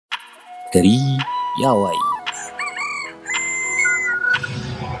Gari ya waye.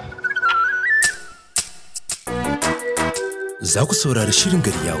 Za ku saurari shirin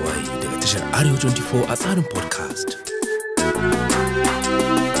Gari ya waye daga tashar Arewa 24 a tsarin podcast.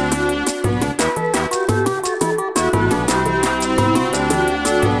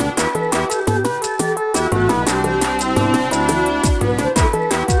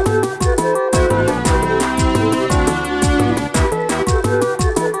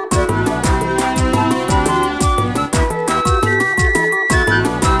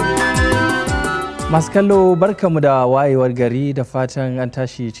 Masu kallo barkamu da wayewar gari da fatan an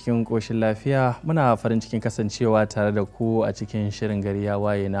tashi cikin ƙoshin lafiya. Muna farin cikin kasancewa tare da ku a cikin shirin Gari ya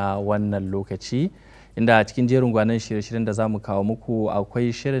waye na wannan lokaci, inda a cikin jerin gwanon shirye-shiryen da za mu kawo muku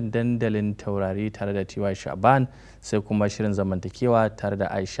akwai shirin dandalin taurari tare da Tiwa Shaban, sai kuma shirin zamantakewa tare da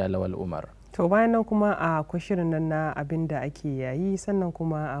Aisha Lawal Umar. To bayan nan kuma akwai shirin nan na abin da ake yayi, sannan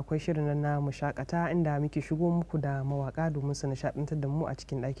kuma akwai shirin nan na mushakata inda muke shigo muku da mawaka domin su nishadantar da mu a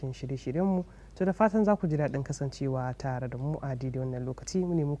cikin ɗakin shirye-shiryenmu. To da fatan za ku ji daɗin kasancewa tare da mu a daidai wannan lokaci.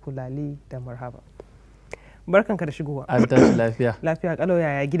 Mu ne muku lale da marhaba. Barkanka da shigowa. An tashi lafiya. Lafiya kalau,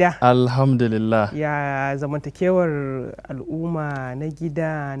 yaya gida? Alhamdulillah. Ya zamantakewar al'umma na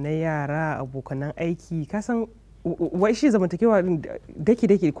gida, na yara, abokanan aiki, kasan wai shi zamantakewa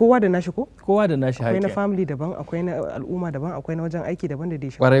daki kowa da nashi ko? Kowa da nashi haƙƙi. Akwai na family daban, akwai na al'umma daban, akwai na wajen aiki daban da dai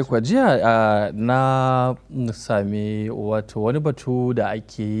shi. Kwarai kwa jiya na sami wato wani batu da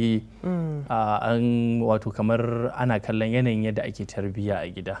ake yi an wato kamar ana kallon yanayin yadda ake tarbiyya a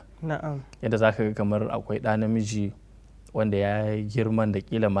gida. Na'am. Yadda za ka ga kamar akwai ɗa namiji wanda ya girman da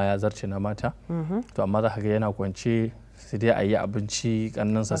kila ma ya zarce na mata. To amma za ka ga yana kwance sai dai a yi abinci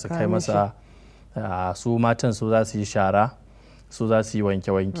kannansa su kai masa. Su matan su za su yi shara, su za su yi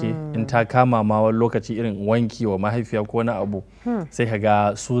wanke-wanke, in ta kama ma wani lokaci irin wanki wa mahaifiya ko wani abu sai ka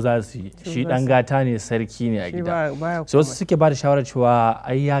ga su za su yi. Shi dan gata ne, sarki ne a gida. So wasu suke ba da shawarar cewa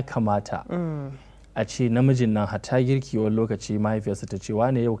ai ya kamata a ce namijin nan hata girki wani lokaci mahaifiyarsa ta ce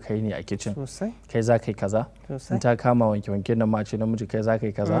wane yau kai ne a kicin, kai za ka yi kaza, in ta kama wanke-wanke nan ma a ce namiji kai za ka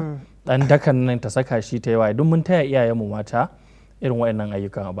yi kaza, dan dakan nan ta saka shi ta yi waye. Duk mun taya iyayenmu mata irin waɗannan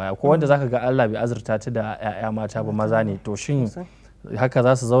ayyukan a baya, ko wanda zaka ga Allah bai azurta ta da 'ya'ya mata ba, maza ne, to shin haka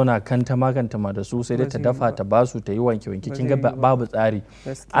za su zauna kanta ma da su sai dai ta dafa ta basu ta yi wanke-wanke? Kin ga babu tsari.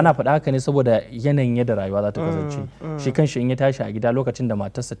 Ana faɗa haka ne saboda yanayin yadda rayuwa za ta kasance. Shi kanshi in ya tashi a gida lokacin da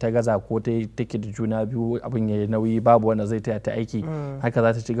matarsa ta gaza ko take da juna biyu, abin ya yi nauyi, babu wanda zai taya ta aiki, haka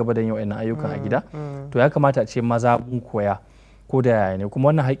za ta ci gaba da yin waɗannan ayyukan a gida. To ya kamata a ce maza mun koya ko da yaya ne, kuma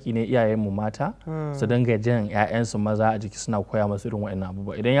wannan haƙƙi ne iyayenmu mata su dinga jan 'ya'yansu maza a jiki suna koya masu irin waɗannan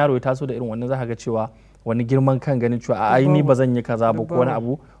abubuwa. Idan yaro ya taso da irin wannan za ka ga cewa wani girman kan ganin cewa ai ni ba zan yi kaza ba ko wani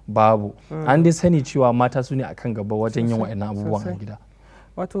abu babu. An dai sani cewa mata su ne akan gaba wajen yin waɗannan abubuwan a gida.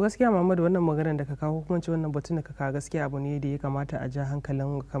 Wato gaskiya Muhammadu, wannan maganar da ka kawo kuma ce wannan batun da ka kawo gaskiya abu ne da ya kamata a ja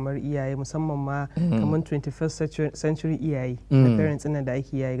hankalin kamar iyaye, musamman ma kamar 21st century iyaye da parents ɗin da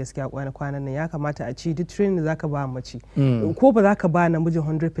ake iyaye. Gaskiya kwanan nan ya kamata a ci duk training da zaka ba mace ko ba zaka ba namijin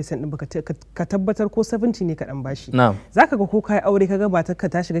 100% din ba ka tabbatar ko 70 ne ka dan bashi. Zaka ga ko kai aure ka ga matar ka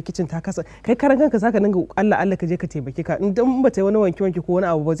ta shiga kitchen ta kasa, kai karan kanka zaka dinga Allah ka je ka taimake ka, in ba ta yi wani wanke ko wani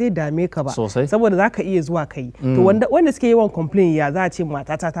abu ba zai dame ka ba, saboda zaka iya zuwa kai. To wanda suke yawan complain ya za a ce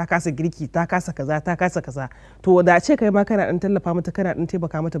matata ta kasa girki, ta kasa kaza, to da ce kai ma kana dan tallafa mata, kana dan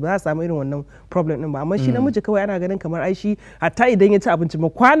taimaka mata, ba za a samu irin wannan problem din ba. Amma shi namiji kawai ana ganin kamar ai shi hatta idan ya ci abinci ma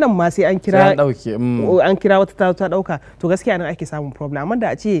kwanan ma sai an kira wata ta dauka. To gaskiya nan ake samun problem. Amma da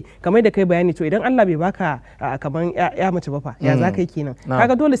a ce kamar da kai bayani, to idan Allah bai baka kamar ya mace ba fa, ya za ka yi kenan?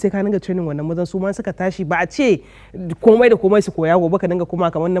 Kaga dole sai ka dinga training wannan mazan, su ma suka tashi ba a ce komai da komai su koya gobe ka dinga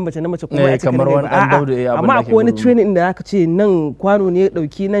kuma kamar nan mace komai a ce kamar wani dan daudu. Amma akwai wani training da aka ce nan kwano ne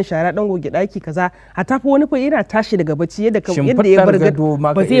dauki, nan shara dan goge daki kaza, a tafi wani fa yana tashi daga bacci yadda ya bar gado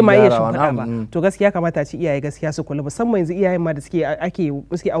ba zai ma iya shimfiɗa ba. To gaskiya kamata ci iyaye gaskiya su kula, musamman yanzu iyayen ma da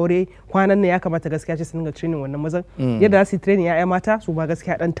suke aure kwanan nan, ya kamata gaskiya ce su dinga training wannan mazan yadda za su training ya'ya mata su ma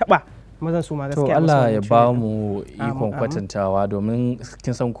gaskiya dan taba mazan su ma gaskiya. To Allah ya ba mu ikon kwatantawa, domin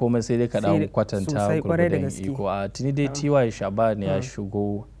kin san komai sai dai ka dan kwatanta gurgurdan iko. A tuni dai Tiwa Shaban ya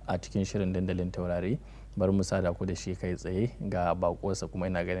shigo a cikin shirin dandalin taurari. Bari mu sada ku da shi kai tsaye ga bakosa, kuma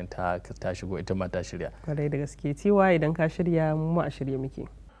ina ganin ta shigo ita ma ta shirya. Kwarai da gaske. Tiwa, idan ka shirya mu a shirye muke.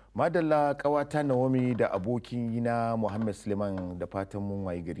 Madalla kawata Naomi da abokin na Muhammad Suleiman, da fatan mun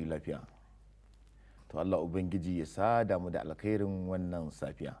wayi gari lafiya. To Allah Ubangiji ya sada mu da alkhairin wannan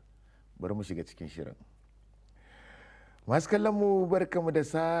safiya. Bari mu shiga cikin shirin. Masu kallon mu barkamu da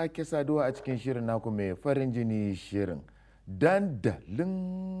sake saduwa a cikin shirin naku mai farin jini, shirin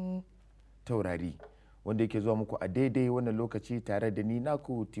dandalin taurari, wanda yake zuwa muku a daidai wannan lokaci tare da ni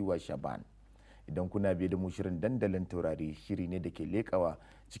naku Tiwa Shaban. Idan kuna biye da mu shirin dandalin taurari, shiri ne da ke leƙawa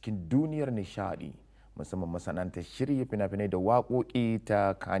cikin duniyar nishadi musamman masana'antar shirya fina-finai da waƙoƙi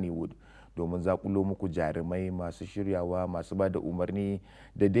ta Kannywood domin zaƙulo muku jarumai masu shiryawa, masu ba da umarni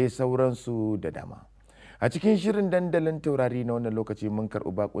da dai sauransu da dama. A cikin shirin dandalin taurari na wannan lokaci mun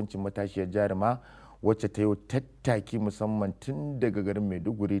karɓi bakuncin matashiyar jaruma wacce ta yi tattaki musamman tun daga garin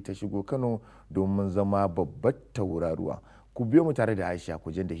Maiduguri ta shigo Kano domin zama babbar tauraruwa. Ku biyo mu tare da Aisha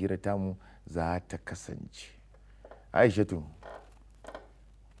ku da hira tamu za ta kasance. Aishatu,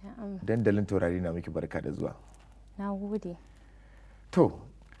 dandalin taurari na miki barka da zuwa. Na gode. To,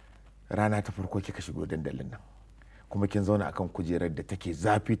 rana ta farko kika shigo dandalin nan, kuma kin zauna akan kujerar da take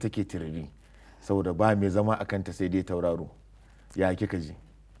zafi take tiriri saboda ba mai zama akan ta sai dai tauraro. Ya kika ji?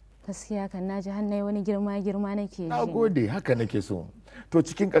 Gaskiya kan naji hannai wani girma nake ji. Na gode, haka nake so. To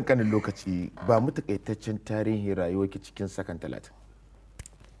cikin kankanin lokaci ba mu takaitaccen tarihin rayuwarki cikin sakan 30.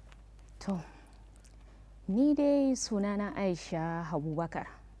 To, ni dai sunana Aisha Abubakar.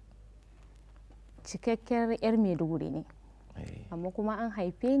 Cikakkiyar 'yar Maiduguri ne. Amma kuma an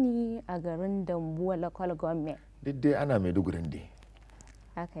haife ni a garin Dambuwa local government. Duk dai ana Maidugurin dai.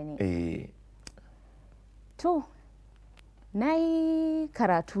 Haka ne. To, na yi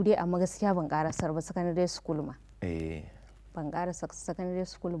karatu dai amma gaskiya ban karasar ba secondary school ma. Ban karasa secondary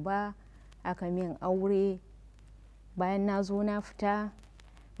school ba, aka min aure. Bayan na zo na fita,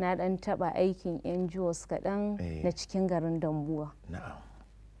 na dan taba aikin NGOs kaɗan na cikin garin Dambuwa.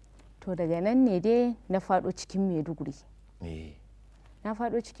 To daga nan ne dai na faɗo cikin Maiduguri. Na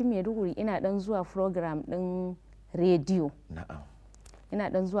faɗo cikin Maiduguri ina dan zuwa program ɗin rediyo. Ina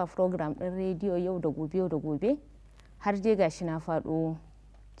dan zuwa program ɗin rediyo yau da gobe har dai gashi na faɗo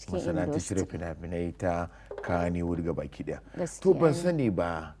cikin industry. Masana'antar shirya fina-finai ta Kannywood ga baki daya. To ban sani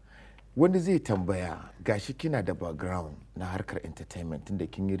ba, wanda zai tambaya gashi kina da background na harkar entertainment tunda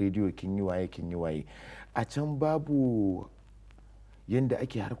kin yi rediyo, kin yi waye. A can babu yanda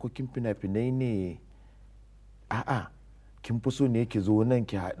ake harkokin fina-finai ne? A'a, kin fi so ne ki zo nan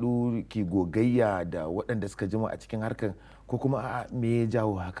ki haɗu ki gogayya da waɗanda suka jima a cikin harkar, ko kuma a'a me ya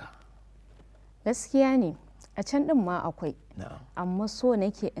jawo haka? Gaskiya ne, a can ɗin ma akwai. Amma so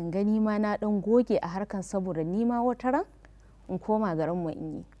nake in gani ma na ɗan goge a harkar saboda ni ma wata ran in koma garin mu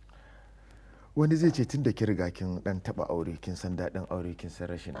in yi. Wani zai ce tun da ki riga kin ɗan taɓa aure, kin san daɗin aure, kin san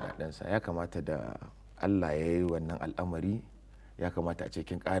rashin daɗinsa, ya kamata da Allah ya yi wannan al'amari, ya kamata a ce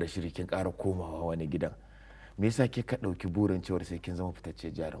kin ƙara shiri, kin ƙara komawa wani gidan. Me yasa kika ɗauki burin cewar sai kin zama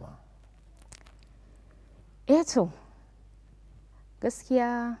fitacce jaruma? To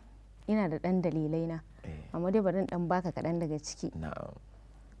gaskiya ina da ɗan dalilai na, amma dai bari ɗan baka kaɗan daga ciki.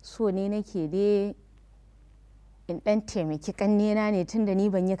 So ne nake dai in ɗan taimaki ƙannena ne tun da ni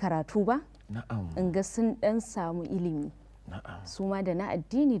ban yi karatu ba, in ga sun ɗan samu ilimi, su ma da na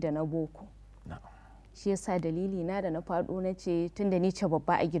addini da na boko. Shi yasa dalili na da na faɗo na ce tun da ni ce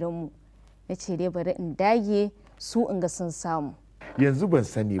babba a gidanmu, na ce dai bari in dage su in ga sun samu. Yanzu ban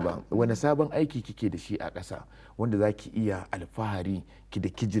sani ba wani sabon aiki kike da shi a ƙasa wanda za ki iya alfahari ki da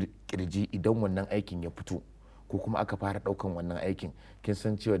kirji idan wannan aikin ya fito, ko kuma aka fara ɗaukan wannan aikin kin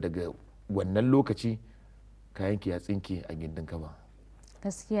san cewa daga wannan lokaci kayanki ya tsinke a gindin kaba?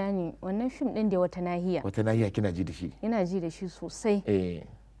 Gaskiya ne, wannan fim ɗin da wata nahiya kina ji da shi? Ina ji da shi sosai.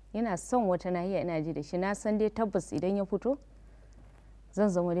 Ina son wata nahiya, ina ji da shi, na san dai tabbas idan ya fito zan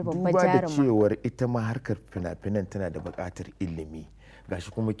zama dai babbar jaruma. Duba da cewar ita ma harkar fina-finan tana da buƙatar ilimi,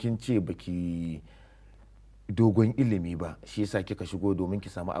 gashi kuma kin ce baki dogon ilimi ba, shi yasa kika shigo domin ki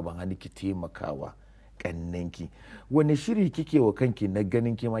samu abin hannu ki taimakawa kannanki. Wani shiri kike wa kanki na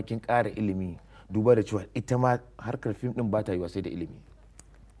ganin ke ma kin ƙara ilimi, duba da cewa ita ma harkar fim din ba ta yiwa sai da ilimi?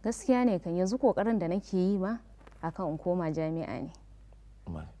 Gaskiya ne kan yanzu kokarin da nake yi ma akan in koma jami'a ne.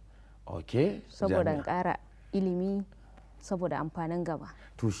 Saboda in ƙara ilimi, saboda amfanin gaba.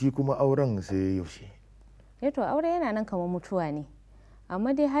 To shi kuma auren sai yaushe? To aure yana nan kamar mutuwa ne,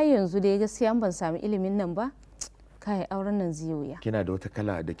 amma dai har yanzu dai gaskiya ban samu ilimin nan ba, kai auren nan zai wuya. Kina da wata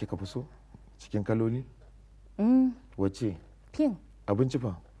kala da kika fi so cikin kaloli? Wace? Pink. Abinci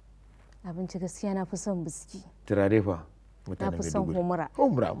fa? Abinci gaskiya na fi son biski. Turare fa? Na fi son humra.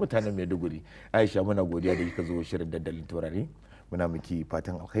 Humra, mutanen Maiduguri. Aisha, muna godiya da kika zo shirin dandalin taurari. Muna miki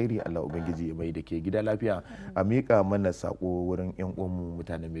fatan alkhairi, Allah ubangiji ya mai da ke gida lafiya. A miƙa mana sako wurin yan uwanmu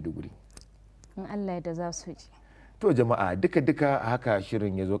mutanen Maiduguri. In Allah ya da za su ji. To jama'a, duka haka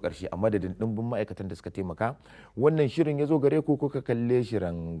shirin ya zo ƙarshe, a madadin ɗimbin ma'aikatan da suka taimaka wannan shirin ya zo gare ku, kuka kalle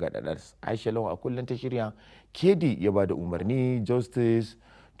shirin gadadar. Aisha Lawan a kullum ta shirya, Kedi ya ba da umarni, Justice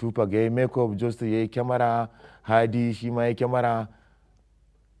Tupac ya yi makeup, Justice ya yi kyamara, Hadi shi ma ya yi kyamara,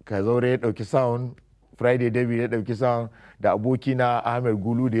 Kazaure ya ɗauki sound, Friday David ya dauki son da abokina Ahmed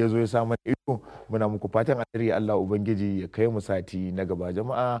Gulu da ya zo ya sa mana ido. Muna muku fatan alheri, Allah ubangiji ya kai mu sati na gaba.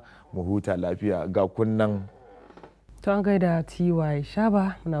 Jama'a mu huta lafiya ga kunnan. To an gaida TY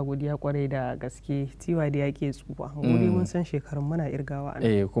Shaba, muna godiya kwarai da gaske. TY da yake tsufa guri mun san shekarun muna irgawa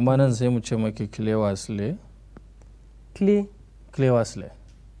kuma nan sai mu ce maki Clewasley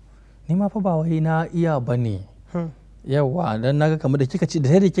ni ma fa ba wai na iya bane yawa dan naga kamar da kika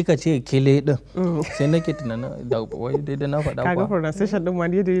ce kele din sai nake tunanin da wai daidai na faɗa kaga pronunciation din ma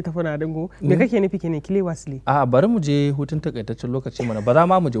ne da ta fara dango me kake nufi kenan Clewasley? Bari mu je hutun takaitaccen lokaci mana ba za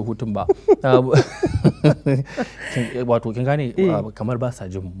ma mu je hutun ba wato kin gane kamar ba sa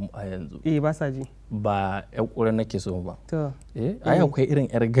jin mu a yanzu ba sa ji ba ƴan ƙura nake so ba to ai akwai irin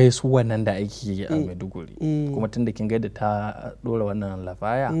yar gaisuwa nan da ake yi a Maiduguri kuma tunda kin ga da ta dora wannan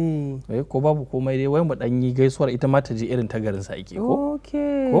lafaya ko babu komai dai wai mu dan yi gaisuwar ita ma ta ji irin ta garin sa ake ko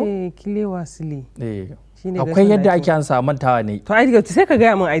Clewasley akwai yadda ake an samu mantawa ne to ai sai ka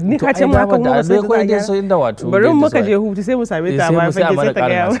gaya min ai ni ka ce ma kan mu sai ko dai so inda wato bari mu muka je hutu sai mu same ta ma fa sai ta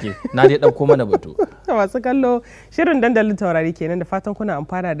gaya na dai dauko mana batu masu kallo shirin dandalin taurari kenan da fatan kuna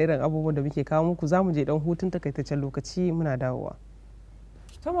amfana da irin abubuwan da muke kawo muku zamu je dan hutun takaitaccen lokaci muna dawowa.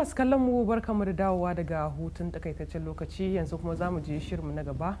 To masu kallon mu barkamu da dawowa daga hutun takaitaccen lokaci yanzu kuma zamu je shirinmu na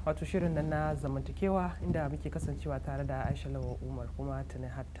gaba wato shirin nan na zamantakewa inda muke kasancewa tare da Aisha Lawa Umar kuma tuni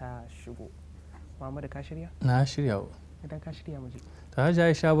har ta shigo. Muhammadu ka shirya? Na shirya. Idan ka shirya mu je. Ta Hajji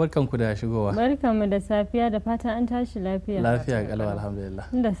Aisha barkanku da shigowa. Barkanmu da safiya da fatan an tashi lafiya. Lafiya kalau alhamdulillah.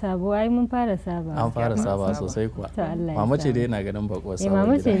 Inda sabo ai mun fara saba. An fara saba sosai kuwa. To Allah ya Mama ce dai yana ganin bakuwar sabon gida.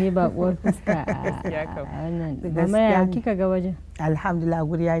 Mama ce dai bakuwar fuska a wannan. Mama ya kika ga wajen? Alhamdulillah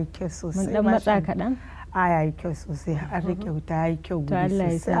guri yayi kyau sosai. Mun dan matsa kaɗan. Yayi kyau sosai an rike wuta yayi kyau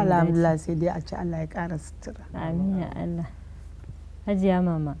guri sosai. Alhamdulillah sai dai a ce Allah ya ƙara sutura. Amin ya Allah. Hajiya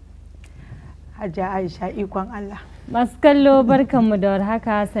mama. Hajiya Aisha ikon Allah. Masu kallo barkanmu da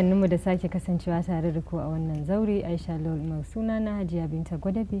warhaka sannunmu da sake kasancewa tare da ku a wannan zauri. Aisha Lawal suna na Hajiya Binta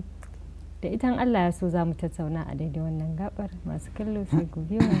Gwadabe da itan Allah ya so za mu tattauna a daidai wannan gabar. Masu kallo sai ku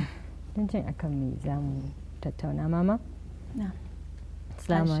biyo don jin akan me za mu tattauna. Mama?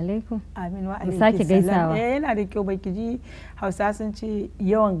 Assalamu alaikum. Amin wa alaikum. Sake gaisawa. Yana da kyau baki ji Hausa sun ce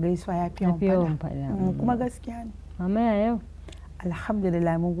yawan gaisuwa ya fi yawan faɗa. Kuma gaskiya ne. Mama ya yau?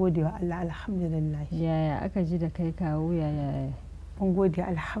 Alhamdulillah mun gode wa Allah alhamdulillah. Yaya aka ji da kai kawo yaya? Mun gode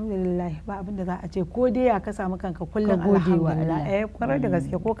alhamdulillah ba abin da za a ce ko dai ya ka samu kanka kullum alhamdulillah kwarai da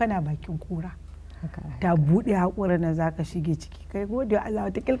gaske ko kana bakin kura ta buɗe haƙurin nan zaka shige ciki kai gode wa Allah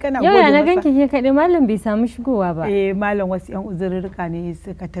wata kilkana gode masa. Yau na ganki ke kaɗai malam bai samu shigowa ba. Malam wasu yan uzurruka ne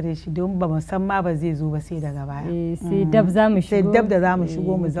suka tare shi don ba mu san ma ba zai zo ba sai daga baya. Sai dab za mu shigo. Sai dab da za mu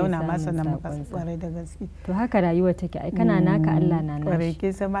shigo mu zauna ma sannan mu kasu kwarai da gaske. To haka rayuwa take ai kana naka Allah na nashi. Kwarai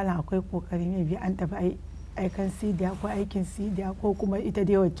ke san malam akwai kokari mai bi an tafi aikan sidiya ko aikin sidiya ko kuma ita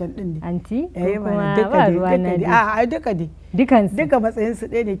dai waccan din ne. Anti? Kuma ba ruwa na dai. Duka dai. Duka matsayin su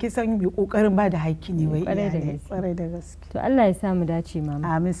ɗaya ne kisan mai kokarin ba da haƙƙi ne wai kwarai da gaske. To Allah ya sa mu dace mama.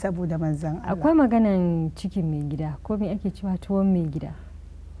 Amin saboda manzon Allah. Akwai maganan cikin mai gida ko me ake cewa tuwon mai gida?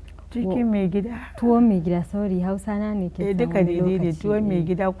 Cikin mai gida. Tuwon mai gida sauri Hausa na ne ke duka ne tuwon mai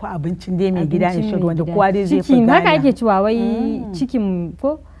gida ko abincin dai mai gida in shi wanda kowa dai zai fi gane. Haka ake cewa wai cikin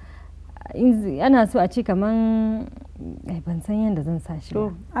ko ana so a ce kaman ban san yadda zan sa shi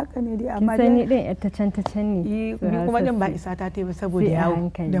ba. Haka ne dai amma dai ni din ta can ne. Ni kuma din ba isa ta ba saboda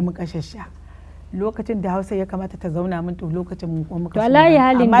yawo da muka shasha. Lokacin da Hausa ya kamata ta zauna min to lokacin mu kuma muka. To wallahi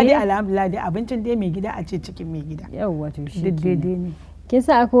halin amma dai alhamdulillah dai abincin dai mai gida a ce cikin mai gida. Yawwa to shi. Daidai ne. Kin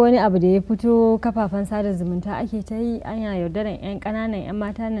sa akwai wani abu da ya fito kafafen sada zumunta ake ta yi ana yaudaran yan kananan yan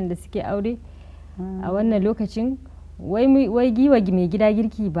mata nan da suke aure a wannan lokacin wai giwa mai gida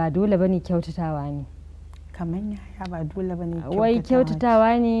girki ba dole bane kyautatawa ne. Kaman yaya ba dole bane kyautatawa. Wai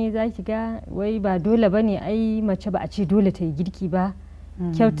kyautatawa ne zaki ga wai ba dole bane ai mace ba a ce dole ta yi girki ba.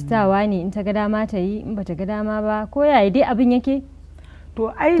 Kyautatawa ne in ta ga dama ta yi in bata ga dama ba ko yaya dai abin yake.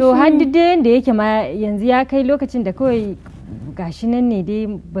 To ai to har duk da yanda yake ma yanzu ya kai lokacin da kawai gashi nan ne dai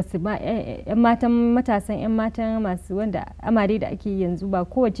basu ba yan matan matasan yan matan masu wanda amare da ake yanzu ba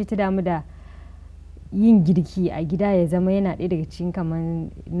kowace ta damu da yin girki a gida ya zama yana ɗaya daga cikin kamar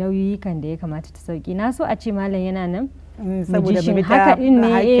nauyikan da ya kamata ta sauki. Na so a ce malam yana nan saboda haka din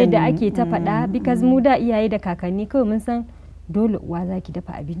ne da ake ta faɗa because mu da iyaye da kakanni kawai mun san dole uwa za ki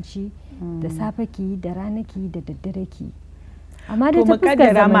dafa abinci da safe ki da rana ki da daddare ki. Amma da ta fuskar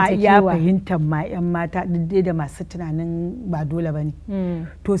zamantakewa ya fahimtar ma 'yan mata duk da masu tunanin ba dole ba ne.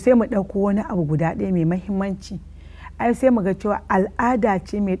 To sai mu ɗauko wani abu guda ɗaya mai mahimmanci. Ai sai mu ga cewa al'ada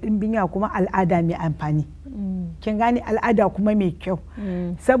ce mai ɗimbin yawa kuma al'ada mai amfani. kin gane al'ada kuma mai kyau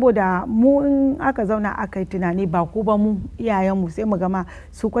saboda mu in aka zauna aka yi tunani ba ko ba mu iyayenmu sai mu gama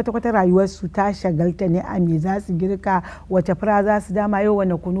su kwata-kwata rayuwarsu ta shagalta ne a me za su girka wace fura za su dama yau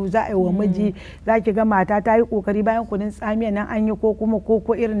wani kunu za a yi wa miji za ki ga mata ta yi kokari bayan kunun tsamiya nan an yi ko kuma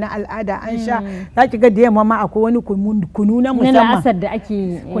koko irin na al'ada an sha za ki ga da yamma ma akwai wani kunu na musamman da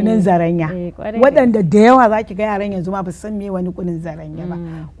ake kunun zaranya waɗanda da yawa za ki ga yaran yanzu ma ba su san me wani kunun zaranya ba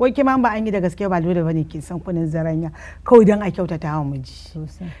ko kima ba an yi da gaske ba dole bane ke san kunun zaranya kawai don a kyautata wa miji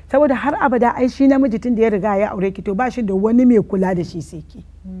saboda har abada ai shi namiji tun da ya riga ya aure ki to ba shi da wani mai kula da shi sai ki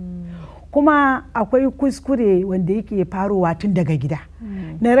kuma akwai kuskure wanda yake faruwa tun daga gida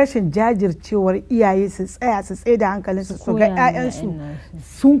na rashin jajircewar iyaye su tsaya su tsaye da hankalin su ga 'ya'yansu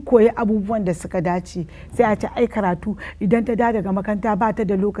sun koyi abubuwan da suka dace sai a ce ai karatu idan ta daga makaranta ba ta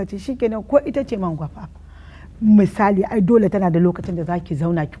da lokaci shikenan ko ita ce man gwafa misali ai dole tana da lokacin da zaki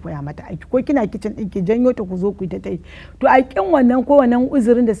zauna ki koya mata aiki ko kina kicin din ki janyo ta ku zo ku yi ta yi to a kin wannan ko wannan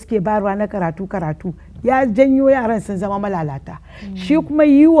uzurin da suke bayarwa na karatu ya janyo yaran sun zama malalata shi kuma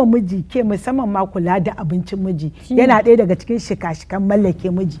yi wa miji ke musamman ma kula da abincin miji yana ɗaya daga cikin shika-shikan mallake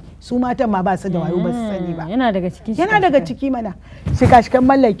miji su matan ma ba su da wayo ba su sani ba yana daga ciki mana shika-shikan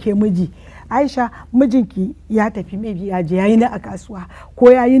mallake miji Aisha mijinki ya tafi maybe ya je yayi na a kasuwa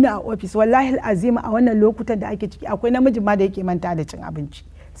ko yayi na a office wallahi azima a wannan lokutan da ake ciki akwai namijin ma da yake manta da cin abinci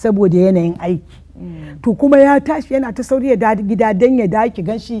saboda yanayin aiki to kuma ya tashi yana ta sauri ya da gida dan ya da ki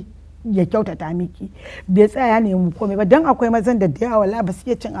ganshi ya kyautata miki bai tsaya ne mu komai ba dan akwai mazan da yawa wallahi ba su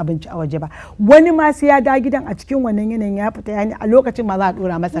iya cin abinci a waje ba wani ma sai ya da gidan a cikin wannan yanayin ya fita yani a lokacin ma za a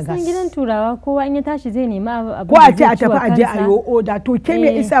dora masa gas gidan turawa kowa in ya tashi zai nemi abin ko a ce a tafi aje a yi oda to ke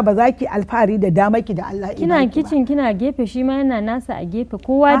me isa ba za ki alfahari da dama ki da Allah kina kicin kina gefe shi ma yana nasa a gefe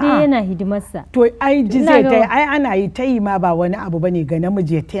kowa dai yana hidimarsa to ai ji zai tai ai ana yi tayi ma ba wani abu bane ga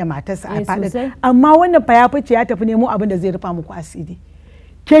namiji ya taya matarsa a fadin amma wannan fa ya fice ya tafi nemo abin da zai rufa muku asiri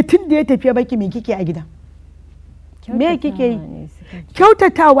ke tun da ya tafiya baki me kike a gidan me kike yi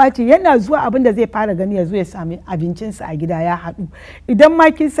kyautatawa ce yana zuwa abin da zai fara gani ya zo ya sami abincinsa a gida ya haɗu idan ma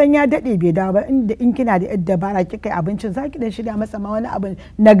kin san ya daɗe bai dawo ba inda in kina da yadda dabara kika yi abincin zaki dan shirya masa ma wani abu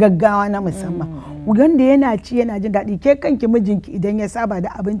na gaggawa na musamman wanda yana ci yana jin daɗi ke kanki mijinki idan ya saba da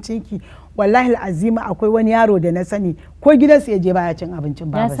abincinki wallahi azima akwai wani yaro da na sani ko gidansa ya je baya cin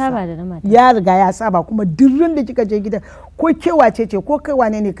abincin babarsa ya saba da mata ya riga ya saba kuma duk da kika je gidan ko kewace ce ko kai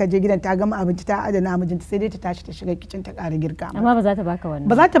wane ne ka je gidan ta gama abinci ta adana mijinta sai dai ta tashi ta shiga kicin ta ƙara girka amma ba za ta baka wannan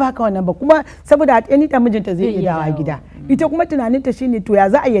ba za ta baka wannan ba kuma saboda a ɗani mijinta zai iya dawa gida ita kuma tunaninta shine to ya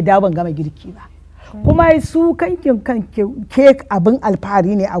za a iya dawo ban gama girki ba kuma su kankin ke abin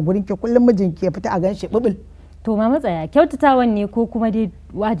alfahari ne a gurin ki kullum mijinki ya fita a ganshi bubul to ma matsaya kyautatawan ne ko kuma dai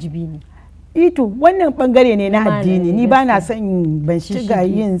wajibi ne ito wannan bangare ne na addini ni ba na son ban shiga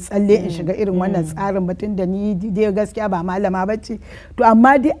yin tsalle in shiga irin wannan tsarin batun da ni dai gaskiya ba malama bace to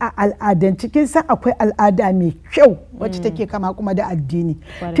amma dai a al'adan cikin san akwai al'ada mai kyau wacce take kama kuma da addini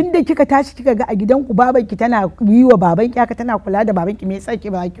tunda kika tashi kika ga a gidanku babanki tana yi wa babanki haka tana kula da babanki me yasa ki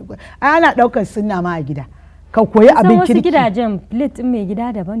ba ki ana daukar sunna ma a gida ka koyi abin kirki. Wasu gidajen plate din mai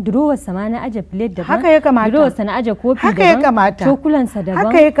gida daban, durowar sama na aje plate daban. Haka ya kamata. Durowar sa na aje kofi daban. Haka ya kamata. Cokulansa daban.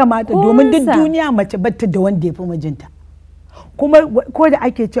 Haka ya kamata domin duk duniya mace batta da wanda ya fi mijinta. Kuma ko da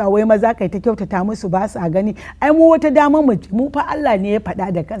ake cewa wai maza kai ta kyautata musu ba su a gani ai mu wata dama mu fa Allah ne ya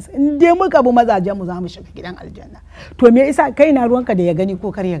faɗa da kansa in dai muka bi mazajen mu za mu shiga gidan aljanna to me yasa kai na ruwanka da ya gani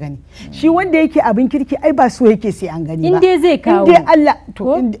ko kar ya gani shi wanda yake abin kirki ai ba so yake sai an gani ba in dai zai kawo in dai Allah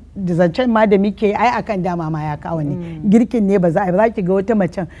to da zancen ma da muke ai akan dama ma ya kawo ne girkin ne ba za ki ga wata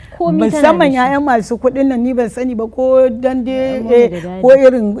macen musamman yayan masu kuɗin nan ni ban sani ba ko dan dai ko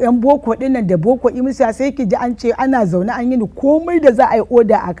irin yan boko din nan da boko imisa sai ki ji an ce ana zaune an yi ni komai da za a yi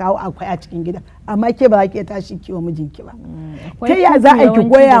oda a kawo akwai a cikin gida amma ke ba za ki tashi kiwa mijinki ba ta ya za a ki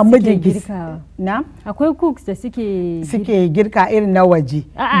goya mijinki na akwai cooks da suke girka irin na waje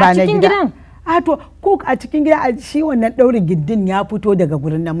ba na gida a to cook a cikin gida shi wannan daurin gindin ya fito daga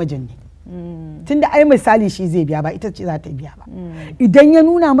gurin namijin ne tunda ai misali shi zai biya ba ita ce za ta biya ba idan ya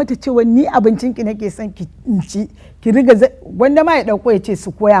nuna mata cewa ni abincin ki nake son ki ci ki riga wanda ma ya dauko ya ce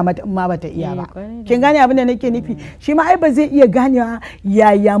su koya mata in ma bata iya ba kin gane abin da nake nufi shi ma ai ba zai iya ganewa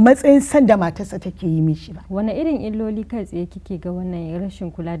yaya matsayin san da matarsa take yi mishi ba wani irin illoli kai tsaye kike ga wannan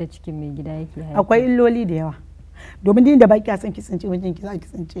rashin kula da cikin mai gida yake haifa akwai illoli da yawa domin din da baki son ki tsince mijin ki za ki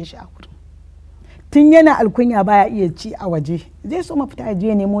tsince shi a gurin tun yana alkunya baya iya ci a waje zai so mafita ya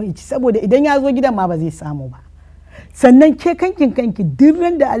je nemo ya ci saboda idan ya zo gidan ma ba zai samu ba sannan ke kanki duk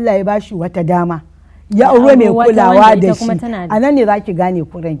ran da Allah ya bashi wata dama ya aure mai kulawa da shi a nan ne za ki gane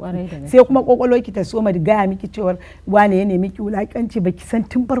kuranki sai kuma kwakwalwarki ta soma da gaya miki cewar wane ya nemi ki wulakanci ba ki san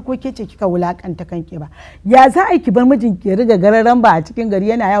tun farko ke ce kika wulakanta kanki ba. Ya za a yi ki bar mijinki ya riga gararan ba a cikin gari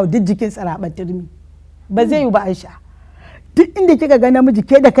yana yawo duk jikin tsarabar turmi ba zai yi ba Aisha. Duk inda kika ga namiji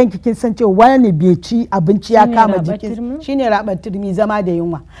ke da kanki kin san cewa wani bai ci abinci ya kama jikin shine rabar turmi zama da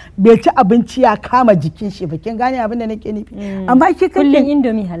yunwa bai ci abinci ya kama jikin shi ba kin gane abin da nake nufi. Amma ki kullun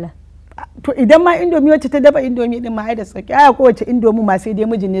indomi hala to idan ma indomi wacce ta dafa indomi din ma ai da sauki aya ko wacce indomi ma sai dai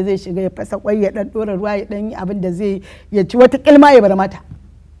mijin ne zai shiga ya fasa kwai ya dan dora ruwa ya dan yi abin da zai ya ci wata kilma ya bar mata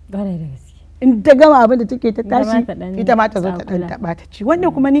in ta gama abin da take ta tashi ita ma ta zo ta dan taba ta ci wanda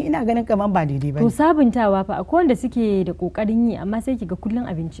kuma ni ina ganin kaman ba daidai bane. To sabuntawa fa akwai wanda suke da kokarin yi amma sai kiga kullun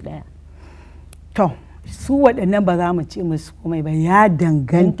abinci daya. To su waɗannan ba za mu ce musu komai ba ya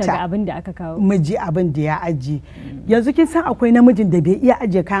danganta abin da aka kawo miji abin da ya ajiye. Yanzu kin san akwai namijin da bai iya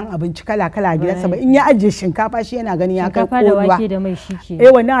ajiye kayan abinci kala a gidansa ba in ya ajiye shinkafa shi yana ganin ya kai koruwa. Shinkafa da wake da mai shi ke.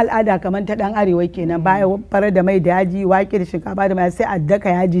 Wannan al'ada kamar ta dan arewa kenan baya fara da mai da yaji wake da shinkafa da mai sai a daka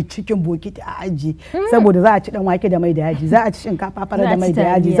yaji cikin bokiti a aji saboda za a ci dan wake da mai da yaji za a ci shinkafa fara da mai da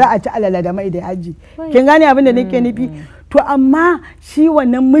yaji za a ci alala da mai da yaji. Kin gane abin da nake nufi? To amma shi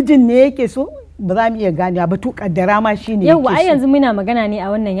wannan mijin ne yake so ba za mu iya ganewa ba to kaddara ma shine yau ai yanzu muna magana ne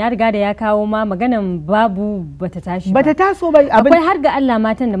a wannan ya riga da ya kawo ma maganan babu bata tashi bata taso ba akwai har ga Allah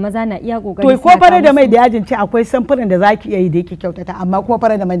matan da maza na iya kokari to ko fara da mai da yajin ce akwai samfurin da zaki iya yi da yake kyautata amma kuma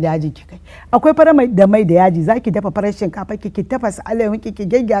fara da mai da yaji ki kai akwai fara da mai da yaji zaki dafa farar shinkafa ki tafasa alayyun ki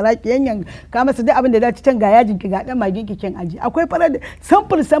gyaggyara ki yanyan ka masa duk abin da zaki can ga yajin ki ga dan magin ki kin aji akwai fara da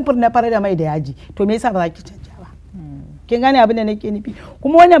samfur na fara da mai da yaji to me yasa ba zaki canja kin gane abin da nake nufi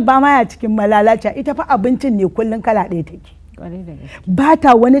kuma wannan ba ma ya cikin malalaca ita fa abincin ne kullun kala ɗaya take ba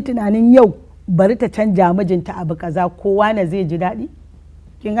ta wani tunanin yau bari ta canja mijinta abu kaza kowa na zai ji daɗi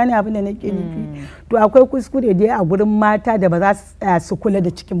kin gane abin da nake nufi to akwai kuskure da a gurin mata da ba za su tsaya su kula da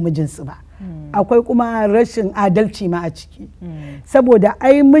cikin mijinsu ba akwai kuma rashin adalci ma a ciki saboda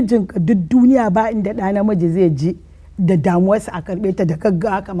ai mijinka duk duniya ba inda ɗa namiji zai ji da damuwarsa a karɓe ta da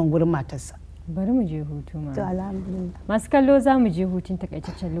gaggawa kamar gurin matarsa. Bari mu je hutu ma. To alhamdulillah. Masu kallo za mu je hutun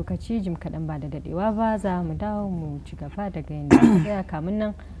takaitaccen lokaci jim kaɗan ba da daɗewa ba za mu dawo mu ci gaba daga yanda tsaya kamun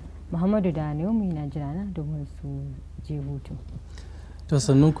nan Muhammadu da Naomi na jirana domin su je hutu. To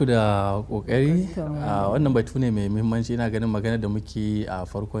sannunku da kokari wannan batu ne mai muhimmanci ina ganin magana da muke a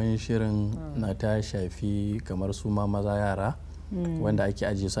farkon shirin na ta shafi kamar su ma maza yara wanda ake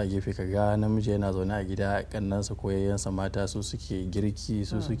ajiye su a gefe kaga namiji yana zaune a gida kannansa ko yayyansa mata su suke girki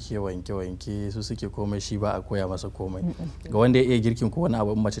su suke wanke-wanke su suke komai shi ba a koya masa komai ga wanda ya iya girkin ko wani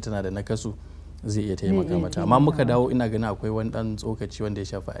abu mace tana da nakasu zai iya taimaka mata amma muka dawo ina ganin akwai wani dan tsokaci wanda ya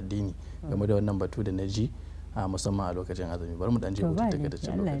shafi addini game da wannan batu da na ji a musamman a lokacin azumi bari mu dan je hutun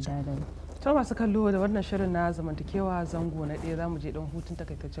takaitaccen lokacin. To masu kallo da wannan shirin na zamantakewa zango na ɗaya zamu je dan hutun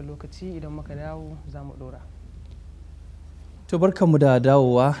takaitaccen lokaci idan muka dawo zamu dora. To barkanmu da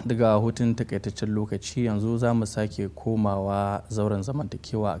dawowa daga hutun takaitaccen lokaci yanzu za mu sake komawa zauren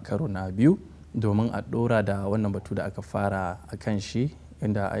zamantakewa a karo na biyu domin a ɗora da wannan batu da aka fara a kan shi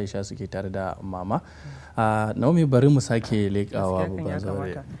inda Aisha suke tare da mama. Naomi bari mu sake leƙawa babban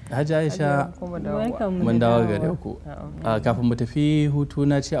zaure. Hajji Aisha mun dawo gare ku. Kafin mu tafi hutu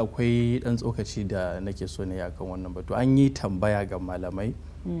na ce akwai ɗan tsokaci da nake so ne akan wannan batu. An yi tambaya ga malamai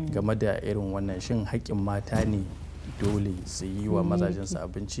game da irin wannan shin haƙƙin mata ne dole su yi wa mazajensu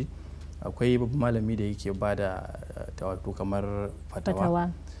abinci. Akwai babban malami da yake ba da wato kamar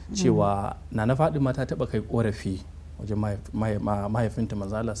fatawa cewa na faɗi mata taɓa kai ƙorafi wajen mahaifinta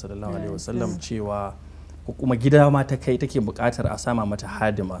manzo Allah sallallahu alaihi wasallam cewa ko kuma gida ma ta kai take buƙatar a sama mata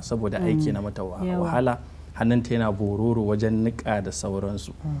hadima saboda aiki na mata wahala hannunta yana bororo wajen niƙa da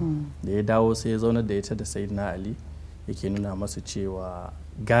sauransu da ya dawo sai ya zaunar da ita da sayyidina Ali yake nuna masu cewa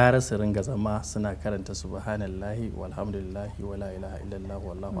gara su ringa zama suna karanta subhanallahi walhamdulillahi wala ilaha illallah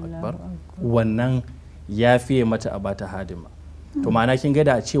wallahu akbar wannan ya fiye mata a bata hadima to ma'ana kin ga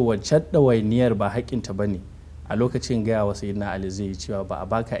da a ce wacce ɗawainiyar ba haƙinta bane a lokacin gaya wa sayyidina Ali zai yi cewa ba a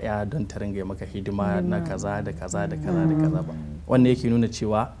baka ya don ta ringa maka hidima na kaza da kaza da kaza da kaza ba wanda yake nuna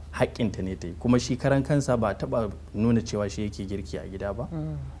cewa haƙƙinta ne ta yi kuma shi karan kansa ba taɓa nuna cewa shi yake girki a gida ba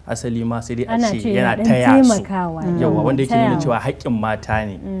asali ma sai dai a ce yana taya su yawa wanda yake nuna cewa haƙƙin mata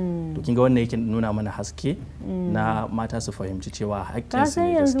ne to kinga wannan yake nuna mana haske na mata su fahimci cewa haƙƙin su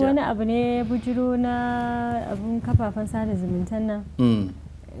ne gaskiya yanzu wani abu ne bujiro na abun kafafen sada zumuntan nan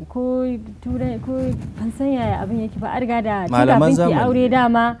ko turai ko ban san yaya abin yake ba a riga da kafin ki aure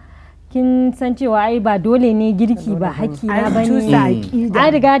dama kin san cewa ai ba dole ne girki ba haƙƙi na bane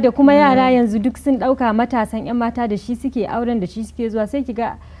an riga da kuma yara yanzu duk sun ɗauka matasan 'yan mata da shi suke auren da shi suke zuwa sai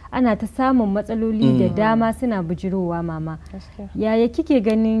kiga ana ta samun matsaloli da dama suna bujirowa mama. Yaya kike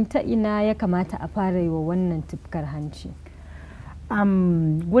ganin ta ina ya kamata a fara yi wa wannan tufkar hanci?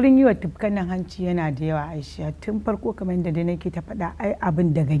 Gurin yi wa tufkanin hanci yana da yawa Aisha, tun farko kamar yadda da nake ta faɗa ai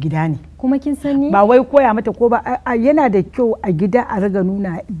abin daga gida ne. Kuma kin sani ba wai koya mata ko ba, yana da kyau a gida a riga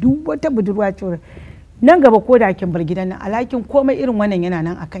nuna duk wata budurwa cewa nan gaba ko da kin bar gidan nan alhakin komai irin wannan yana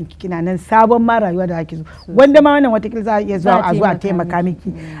nan akan ki, kina nan sabon ma rayuwa da ake zo wanda ma wannan watakila za a iya zuwa a zuwa taimaka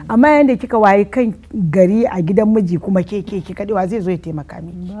miki, amma yanda kika waye kan gari a gidan miji kuma ke kadewa zai zo ya taimaka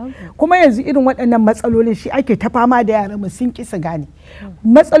miki. Kuma yanzu irin waɗannan matsalolin shi ake ta fama da yaran mu sun kisa gane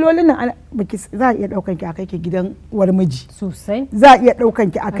matsalolin nan za a iya daukan ki akai ki gidan uwar miji sosai, za a iya daukan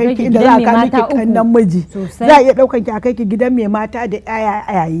ki akai ki inda za a ka miki kannan miji, za a iya daukan ki akai ki gidan mai mata da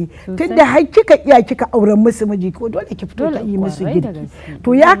yayaye, tunda har kika iya kika auren musu miji ko dole ki fito ki yi musu girki.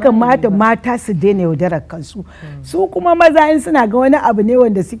 To ya kamata mata su daina yaudarar kansu, su kuma maza in suna ga wani abu ne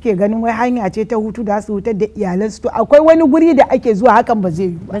wanda suke ganin wai hanya ce ta hutu da su hutar da iyalansu, to akwai wani guri da ake zuwa hakan ba zai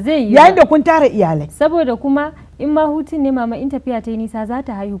yi ba yayin da kun tara iyalai. Saboda kuma in ma hutun ne mama in tafiya ta yi nisa za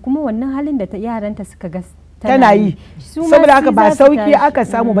ta haihu, kuma wannan halin da yaranta suka ga tana yi saboda haka ba sauki aka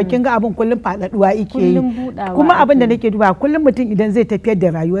samu ba, kin ga abin kullum faɗaɗuwa yake yi. Kuma abin da nake duba kullum mutum idan zai tafiyar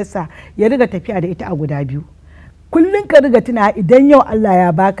da rayuwarsa ya riga tafiya da ita a guda biyu. Kullum ka riga tuna idan yau Allah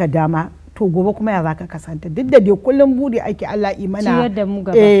ya baka dama to gobe kuma ya zaka kasanta, duk da dai kullum buri ake Allah imana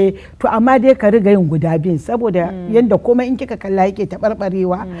to amma dai ka riga yin guda biyun saboda yanda komai in kika kalla yake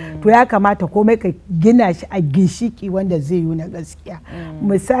taɓarɓarewa to ya kamata komai ka gina shi a ginshiki wanda zai yi na gaskiya.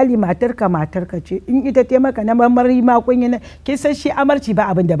 Misali matarka ce in ita taimaka na marmari ma kun yi kin san shi amarci ba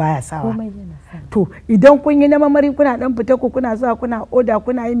abin da baya sawa, to idan kun yi na marmari kuna dan fita ku kuna zuwa kuna oda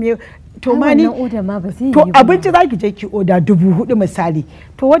kuna yi me to ma ni to abinci za ki je ki oda 4,000 misali,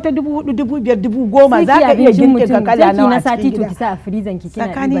 to wata 4,000 5,000 10,000 za ka iya girke ka kala nawa a cikin gida. Ki sa a freezer ki kina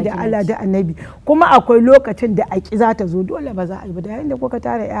tsakani da Allah da Annabi. Kuma akwai lokacin da aki za ta zo dole ba za a yi ba, da yayin da kuka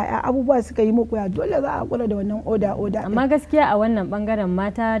tara yaya abubuwa suka yi muku ya dole za a kula da wannan oda. Amma gaskiya a wannan bangaren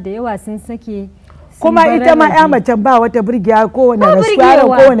mata da yawa sun sake kuma ita ma ya mace ba wata burgiya kowane restaurant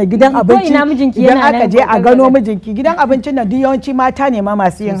kowane gidan abinci idan aka je a gano mijinki gidan abincin nan duk yawanci mata ne ma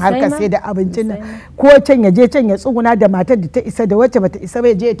masu yin harkar sai da abincin nan, ko can ya je can ya tsuguna da matar da ta isa da wacce bata isa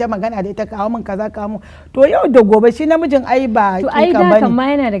bai je ta magana da ita kawo min kaza kawo min, to yau da gobe shi namijin ai ba kika bane. To ai da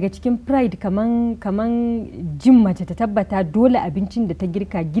yana daga cikin pride kaman jin mace ta tabbata dole abincin da ta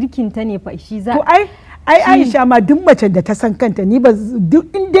girka girkin ta ne fa shi za ai Aisha ma duk mace da ta san kanta ni ba duk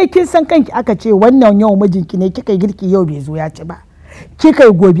inda kin san kanki aka ce wannan yau mijinki ne kika girki yau bai zo ya ci ba, kika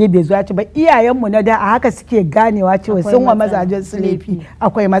gobe bai zo ya ci ba, iyayenmu na da a haka suke ganewa cewa sun wa mazajen su laifi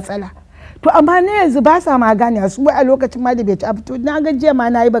akwai matsala. To amma ne yanzu ba sa ma ganewa su a lokacin ma da bai ci abu, to na ga jiya ma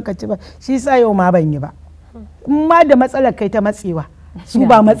na yi baka ci ba shi sa yau ma ban yi ba, in ma da matsalar kai ta matsewa su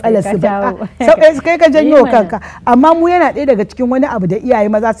ba matsalar su ba kai ka janyo kanka. Amma mu yana ɗaya daga cikin wani abu da iyaye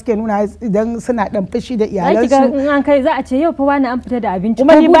maza suke nuna idan suna dan fushi da iyalansu. In an kai za a ce yau fa wani an fita da abinci.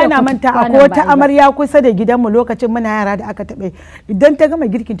 Kuma ni ba na manta akwai wata amarya kusa da gidanmu lokacin muna yara da aka taɓa idan ta gama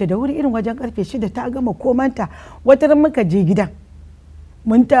girkinta da wuri irin wajen karfe 6 ta gama komanta, wata ran muka je gidan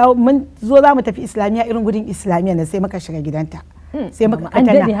mun zo za mu tafi islamiyya irin gudun islamiyya na sai muka shiga gidanta. Sai muka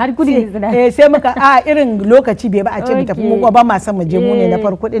sai muka irin lokaci bai ba a ce mu tafi mu ba ma san mu je mu ne na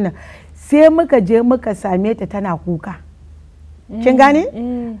farko dinnan, sai muka je muka same ta tana kuka, kin gane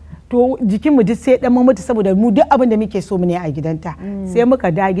to jikin mu duk sai dan mutu saboda mu duk abin da muke so mu ne a gidanta. Sai muka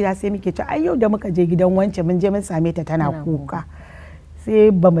da gida sai muke ce ai yau da muka je gidan wance mun je mun same ta tana kuka,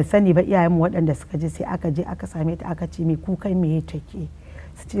 sai ba mu sani ba iyayen mu waɗanda suka je sai aka je aka same ta aka ce me kukan me take,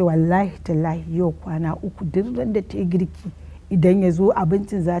 su ce wallahi tallahi yau kwana 3 duk da ta girki idan ya zo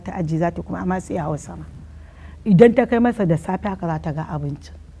abincin za ta aji za ta kuma amma sai hawa sama, idan ta kai masa da safe haka za ta ga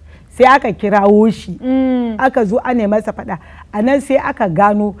abincin. Sai aka kirawo shi aka zo ana masa faɗa, a nan sai aka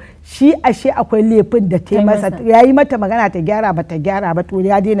gano shi ashe akwai laifin da ta masa, ya yi mata magana ta gyara ba ta gyara ba, to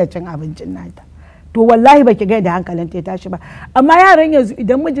ya daina cin abincin nata. To wallahi baki ga da hankalin ta tashi ba, amma yaran yanzu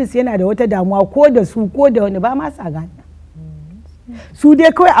idan mijinsu yana da wata damuwa ko da su ko da wani ba ma sa gane, su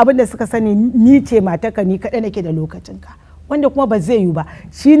dai kawai abin da suka sani ni ce mataka ni kaɗai nake da lokacinka, wanda kuma ba zai yi ba.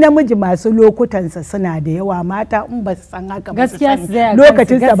 Shi namiji masu lokutansa suna da yawa, mata in ba su san haka ba su san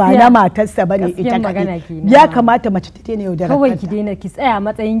lokacinsa ba na matarsa ba ne ita kaɗai. Ya kamata mace ta daina yaudarar kanta. Kawai ki daina ki tsaya a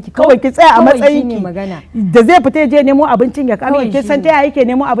matsayinki. Kawai ki tsaya a matsayinki. Da zai fita je nemo abincin ya kame ki san ta ya yake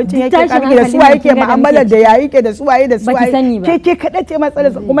nemo abincin yake kame da suwa yake mu'amalar da ya yake da suwaye da suwaye. Ke kaɗai ce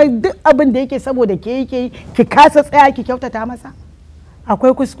matsalarsa kuma duk abin da yake saboda ke yake ki kasa tsaya ki kyautata masa.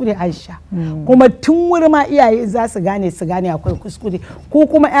 Akwai kuskure Aisha, kuma tun wuri ma iyaye za su gane akwai kuskure, ko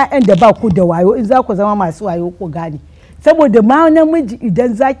kuma 'ya'yan da ba ku da wayo in za ku zama masu wayo ku gane saboda ma namiji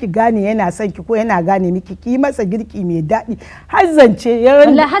idan zaki gane yana son ki ko yana gane miki ki masa girki mai daɗi hazzance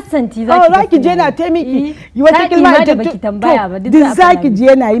wallahi hassanti zaki je na ta miki wata kilma ta baki tambaya ba duk zaki je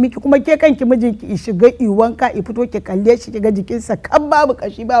yana yi miki kuma ke kanki mijinki shiga iwanka i fito ki kalle shi kiga jikinsa kan babu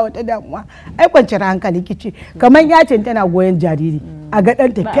kashi ba wata damuwa ai kwanciyar hankali kici kamar yacin tana goyon jariri a ga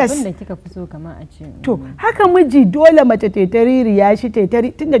dan ta fes abin da kika fi so kamar a ce to haka miji dole mace ta tariri ya shi ta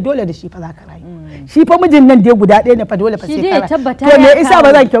tari tunda dole da shi fa zaka rayu shi fa mijin nan dai guda ɗaya ne fa dole fa sai ka to me isa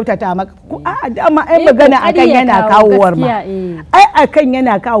ba zan kyautata maka ko a dama ai magana akan yana kawowar ma ai akan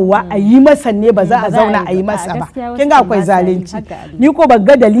yana kawowa a yi masa ne ba za a zauna a yi masa ba kin ga akwai zalunci ni ko ban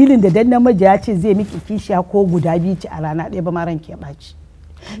ga dalilin da dan namiji ya ce zai miki kishiya ko guda biyu ci a rana ɗaya ba ma ranki ya baci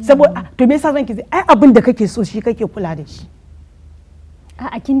saboda to me yasa ranki ai abin da kake so shi kake kula da shi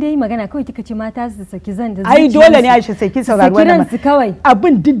a kin dai magana kawai kika ce mata su saki zan da ai dole ne a shi saki saurari wannan kawai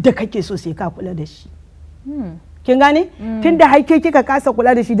abin duk da kake so sai ka kula da shi kin gane tunda haike kika kasa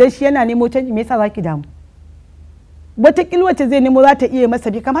kula da shi dan shi yana nemo canji me yasa zaki damu wata kilwace zai nemo za ta iya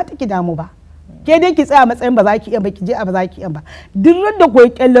masa bai kamata ki damu ba ke dai ki tsaya matsayin ba za ki iya ba ki je a ba za ki iya ba duk randa koyi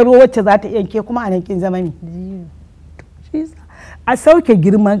kyallaro wacce za ta iya ke kuma anan kin zama mi a sauke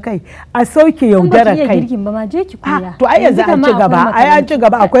girman kai a sauke yaudarar kai girkin ba ma je ki koya to ai yanzu an ci gaba ai an ci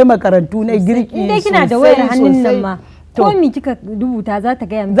gaba akwai makarantu na girki inda kina da wayar hannun nan ma ko mi kika rubuta za ta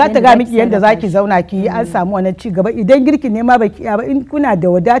ga miki yadda zaki zauna ki yi an samu wannan ci gaba idan girkin ne ma baki ba in kuna da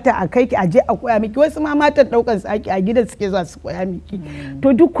wadata a kai ki aje a koya miki wasu ma matan daukan saki a gidan suke zuwa su koya miki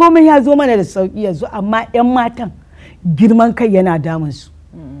to duk komai ya zo mana da sauki yanzu amma yan matan girman kai yana damun su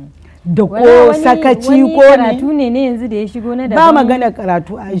da ko sakaci ko ne karatu ne yanzu da ya shigo na ba magana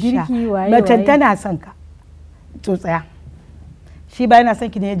karatu Aisha macen tana son ka to tsaya shi ba yana son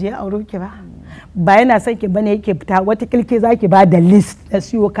ki ne je aure ki ba yana son ki bane yake fita wata kilke zaki ba da list na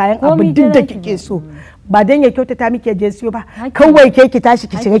siyo kayan abin duk da kike so ba dan ya kyautata miki je siyo ba kawai ke ki tashi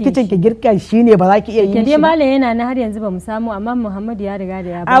ki shiga kicin ki girka shine ba za ki iya yin shi dai malam yana na har yanzu ba mu samu amma Muhammad ya riga da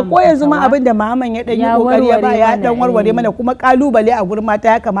ya ba mu a ko yanzu ma abin da Muhammad ya dan yi kokari ya ba ya dan warware mana kuma kalubale a gurin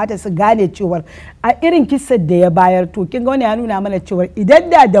mata ya kamata su gane cewa a irin kissar da ya bayar to kin ga wani ya nuna mana cewa idan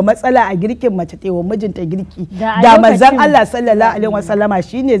da matsala a girkin mace ta wa mijinta girki da manzon Allah sallallahu alaihi wasallama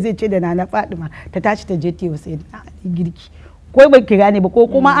shine zai ce da Nana Fatima ta tashi ta je ta yi sai girki ko ba ki gane ba ko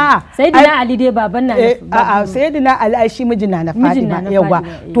kuma a'a sayyidina Ali dai baban na a'a sayyidina Ali shi mijin na Fatima yawa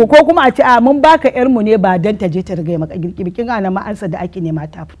to ko kuma a ce a mun baka yar mu ne ba dan ta je ta riga maka girki bikin ana ma ansa da ake nema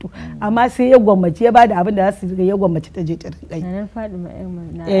ta fito amma sai ya gwammace ya bada abin da za su riga ya gwammace ta je ta riga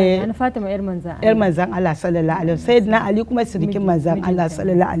Nana Fatima yar manzan Allah sallallahu alaihi wasallam sayyidina Ali kuma sirikin manzan Allah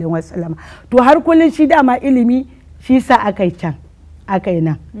sallallahu alaihi wasallam to har kullun shi dama ilimi shi sa akai can akai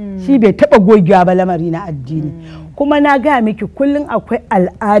nan shi bai taba gogewa ba lamari na addini kuma na gaya miki kullum akwai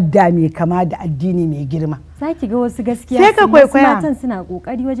al'ada mai kama da addini mai girma zaki ga wasu gaskiya su matan suna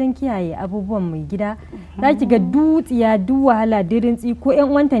kokari wajen kiyaye abubuwan mai gida zaki ga dutsiya duk wahala dirintsi ko yan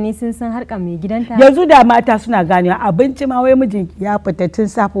uwanta ne sun san harka mai gidanta yanzu da mata suna ganewa abinci ma wai mijinki ya fita tun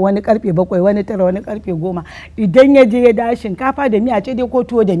safe wani karfe 7 wani 9 wani karfe 10 idan ya je ya dawo shinkafa da miya ce dai ko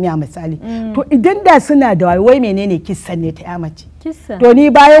tuwo da miya misali to idan da suna da wai menene kissan ne ta yamace to ni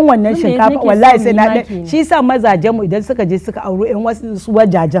bayan wannan shinkafa wallahi sai na shi sa mazajen mu idan suka je suka auro yan wasu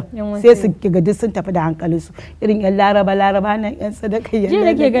wajajen sai su kiga duk sun tafi da hankalinsu irin yan laraba nan yan sadaka yan ji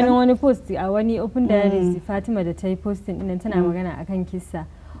nake ganin wani post a wani open diary Fatima da ta yi posting din tana magana akan kissa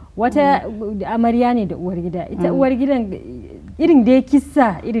wata amarya ne da uwar gida ita uwar gidan irin da ya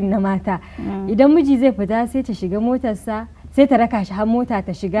kissa irin na mata idan miji zai fita sai ta shiga motarsa sai ta raka shi har mota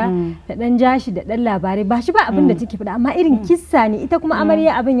ta shiga ta dan ja shi da dan labarai ba shi ba abin da take faɗa amma irin kissa ne ita kuma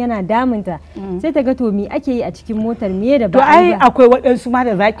amarya abin yana damunta sai ta ga to me ake yi a cikin motar me da ba to ai akwai waɗansu ma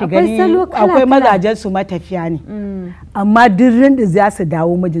da zaki gani akwai mazajen su matafiya ne amma duk da za su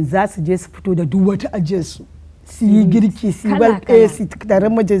dawo mijin za su je su fito da duk wata ajiyar su yi girki su su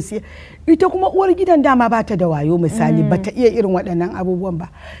tarin mijin su ita kuma uwar gidan dama ba ta da wayo misali ba ta iya irin waɗannan abubuwan ba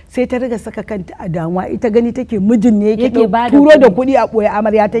sai ta riga saka kanta a damuwa ita gani take mijin ne yake turo da kuɗi a ɓoye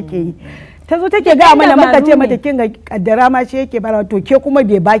amarya take yi ta zo take ga mana muka ce mata kin ga kaddara ma shi yake bara to ke kuma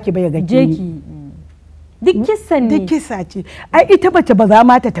bai baki ba ya ga ki duk kissa ne duk kissa ce ai ita bace ba za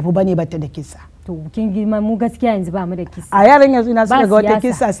ma ta tafi bane ba ta da kissa to kin girma mu gaskiya yanzu ba mu da kissa a yaran yanzu ina suka ga wata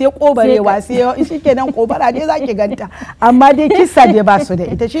kissa sai kobarewa sai shikenan kobara ne zaki ganta amma dai kissa dai ba su da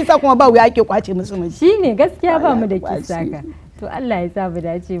ita shi sa kuma ba wuya ake kwace musu miji shine gaskiya ba mu da kissa ka to Allah ya sa mu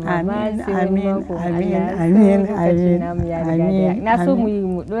dace mama sai wani mako amin na so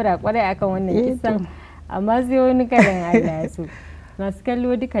mu dora kwarai akan wannan kissan amma sai wani karin Allah ya so masu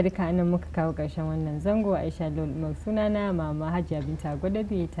kallo duka anan muka kawo ƙarshen wannan zango. Aisha Lol sunana Mama Hajiya Binta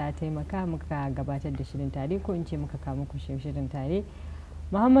Gwadabe ta taimaka muka gabatar da shirin tare, ko in ce muka kawo muku shirin tare.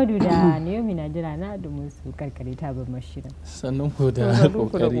 Muhammadu da Naomi na jira na domin su karkare ta babbar shirin. Sannan ku da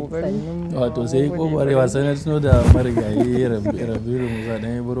kokari. Wato sai kokarewa sanar tuno da marigayi Rabiru Musa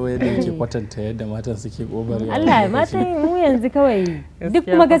dan Ibro yadda yake kwatanta yadda matan suke kokarewa. Allah matan mu yanzu kawai duk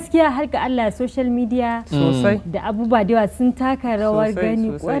kuma gaskiya har ga Allah social media sosai da abubuwa da yawa sun taka rawar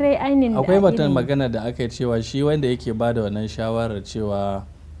gani kwarai ainin. Akwai batun magana da aka yi cewa shi wanda yake bada wannan shawarar cewa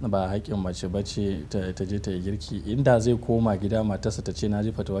ba haƙƙin mace bace ta je ta yi girki, inda zai koma gida matarsa ta ce na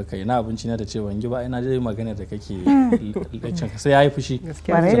ji fatawa kai na abinci na ta ce wangi ba ina je magana da kake sai ya yi fushi,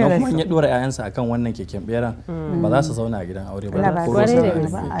 sannan kuma in ya dora ƴaƴansa akan wannan keken beran ba za su zauna a gidan aure ba.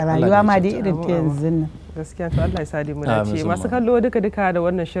 A rayuwa ma dai irin ta yanzu nan gaskiya. To Allah ya sa dai mu dace. Masu kallo duka da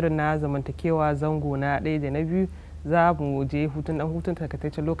wannan shirin na zamantakewa zango na 1 da na 2 za mu je hutun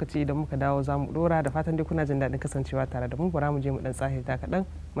takaitaccen lokaci. Idan muka dawo za mu dora. Da fatan dai kuna jin daɗin kasancewa tare da mu. Bara mu je mu dan tsahirta kaɗan,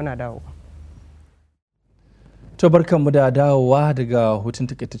 muna dawo. To barkanmu da dawowa daga hutun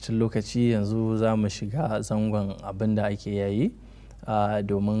takaitaccen lokaci. Yanzu za mu shiga zangon abin da ake yayi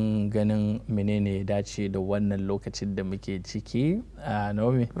domin ganin menene ya dace da wannan lokacin da muke ciki.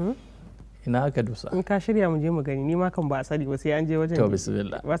 Naomi, ina aka dusa? In ka shirya mu je mu gani, ni ma kan ba a sani ba sai an je wajen. To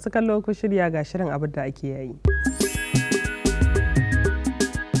bismillah. Masu kallo ku shirya ga shirin abin da ake yayi.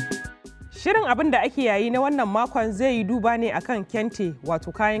 Shirin abin da ake yayi na wannan makon zai yi duba ne akan kente,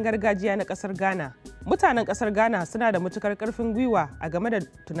 wato kayan gargajiya na kasar Ghana. Mutanen kasar Ghana suna da matukar karfin gwiwa a game da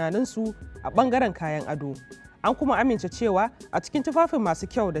tunaninsu a bangaren kayan ado. An kuma amince cewa a cikin tufafin masu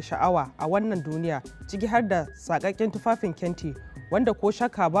kyau da sha'awa a wannan duniya, ciki har da sakakken tufafin kente, wanda ko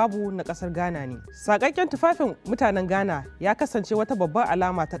shakka babu na kasar Ghana ne. Sakakken tufafin mutanen Ghana ya kasance wata babbar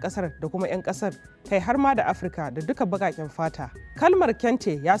alama ta kasar da kuma 'yan kasar, kai har ma da Afirka da duka bakaken fata. Kalmar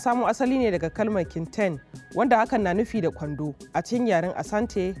kente ya samo asali ne daga kalmar kinten, wanda hakan na nufi da kwando a cikin yaren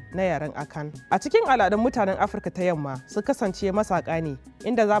Asante na yaren Akan. A cikin al'adun mutanen Afirka ta yamma su kasance masaka ne,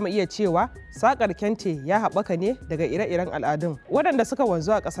 inda za mu iya cewa sakar kente ya haɓaka ne daga ire-iren al'adun waɗanda suka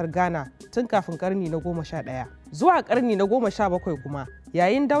wanzu a ƙasar Ghana tun kafin ƙarni na 11. Zuwa ƙarni na 17 kuma,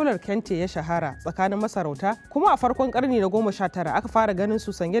 yayin daular kente ya shahara tsakanin masarauta, kuma a farkon ƙarni na 19 aka fara ganin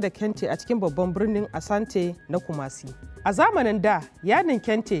su sanye da kente a cikin babban birnin Asante na Kumasi. A zamanin da, yadin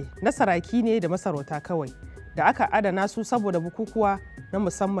kente na saraki ne da masarauta kawai, da aka adana su saboda bukukuwa na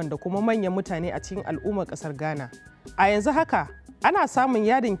musamman da kuma manyan mutane a cikin al'ummar ƙasar Ghana. A yanzu haka, ana samun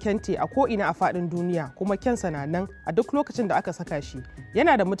yadin kente a ko'ina a faɗin duniya, kuma kyansa na nan a duk lokacin da aka saka shi.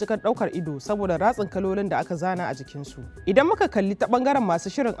 Yana da matukar ɗaukar ido saboda ratsin kalolin da aka zana a jikinsu. Idan muka kalli ta ɓangaren masu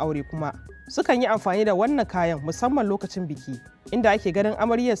shirin aure kuma, sukan yi amfani da wannan kayan musamman lokacin biki, inda ake ganin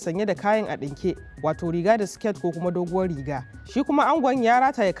amaryar sanye da kayan a ɗinke, wato riga da siket ko kuma doguwar riga. Shi kuma angon ya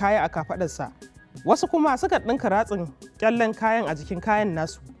rataye kaya a kafaɗarsa. Wasu kuma suka ɗinka ratsin ƙyallen kayan a jikin kayan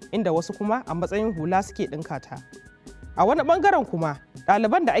nasu, inda wasu kuma a matsayin hula suke ɗinka ta. A wani bangaren kuma,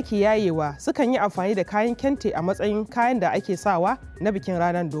 ɗaliban da ake yayewa sukan yi amfani da kayan kente a matsayin kayan da ake sawa na bikin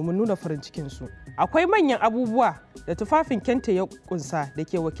ranar domin nuna farin cikinsu. Akwai manyan abubuwa da tufafin kente ya kunsa da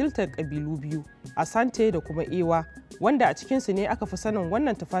ke wakiltar ƙabilu biyu, Asante da kuma Ewa, wanda a cikinsu ne aka fi sanin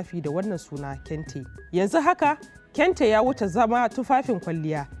wannan tufafi da wannan suna kente. Yanzu haka, kente ya wuce zama tufafin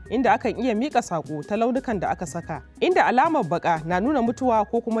kwalliya, inda akan iya mika sako ta launukan da aka saka, inda alamar baka na nuna mutuwa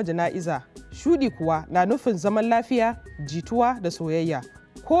ko kuma jana'iza, shudi kuwa na nufin zaman lafiya, jituwa da soyayya,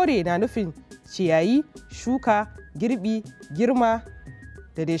 kore na nufin ciyayi, shuka, girbi, girma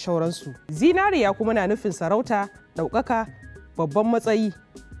da dai shauransu. Zinariya kuma na nufin sarauta, ɗaukaka, babban matsayi,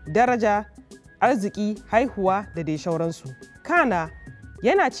 daraja, arziki, haihuwa da dai shauransu. Kana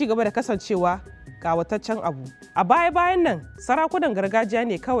yana ci gaba da kasancewa ƙawataccen abu. A baya-bayan nan, sarakunan gargajiya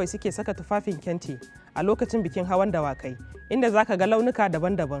ne kawai suke saka tufafin kente a lokacin bikin hawan dawakai, inda za ka ga launuka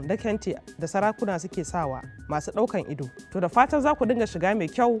daban-daban da kente da sarakuna suke sawa masu ɗaukan ido. To da fatan za ku dinga shiga mai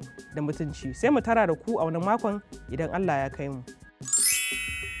kyau da mutunci. Sai mu tara da ku a wani makon idan Allah ya kai mu.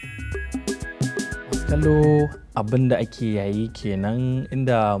 Kallo abin da ake yayi kenan,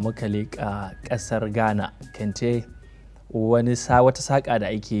 inda muka leƙa ƙasar Ghana. Kente wata saƙa da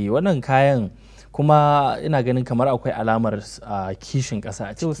ake yi, wannan kayan kuma ina ganin kamar akwai alamar kishin ƙasa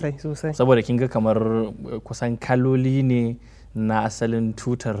a ciki sosai, saboda kin ga kamar kusan kaloli ne na asalin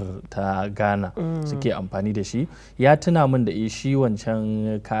tutar ta Ghana suke amfani da shi. Ya tuna min da shi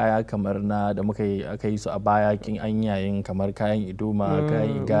wancan kaya kamar na da aka yi su a baya, kin an yayin kamar kayan idoma,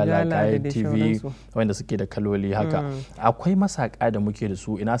 kayan igala, kayan TV wanda suke da kaloli haka. Akwai masaka da muke da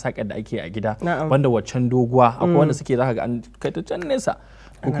su, ina sakar da ake a gida, wanda waccan doguwa akwai wanda suke zaka ga an kai ta can nesa,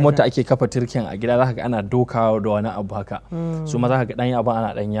 ko kuma wata ake kafa turken a gida zaka ga ana dokawa da wani abu haka su ma zaka ga dan abin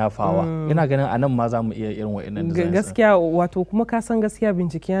ana dan yafawa ina ganin anan ma za mu iya irin wa'annan designs gaskiya wato kuma ka san gaskiya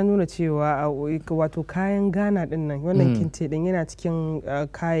bincike ya nuna cewa wato kayan Ghana din nan wannan kinte din yana cikin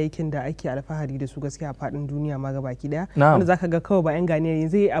kayayyakin da ake alfahari da su gaskiya a fadin duniya ma gabaki daya wanda zaka ga kawai ba yan Ghanaian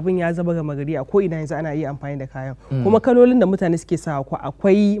yanzu abin ya zama gama gari a ko ina yanzu ana iya amfani da kayan kuma kalolin da mutane suke sawa ko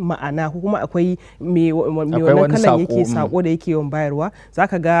akwai ma'ana ko kuma akwai me wannan kalan yake sako da yake yawan bayarwa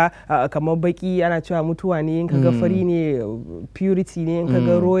zaka ga kamar baki ana cewa mutuwa ne in kaga fari ne purity ne in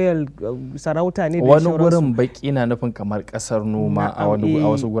kaga royal sarauta ne da wani gurin baki na nufin kamar kasar noma a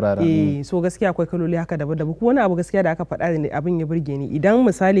wasu guraren so gaskiya akwai kaloli haka daban-daban ko wani abu gaskiya da aka faɗa ne abin ya burge ni idan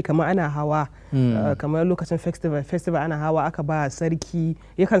misali kamar ana hawa kamar lokacin festival ana hawa aka ba sarki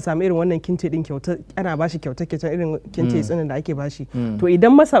yakan samu irin wannan kinte din kyauta ana bashi kyauta irin kinte tsinin da ake bashi to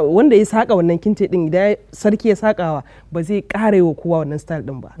idan masa wanda ya saka wannan kinte din idan sarki ya sakawa ba zai ƙara wa kowa wannan style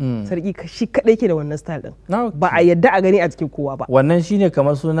din ba sarki shi kadai ke da wannan style din ba a yadda a gani a cikin kowa ba wannan shine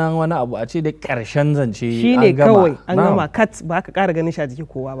kamar sunan wani abu a ce da karshen zance shine kawai an gama kat ba ka ƙara ganin shi a cikin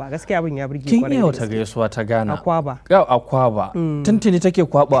kowa ba gaskiya abin ya burge kwarai kin iya wata gaisuwa ta Ghana akwaba tuntuni take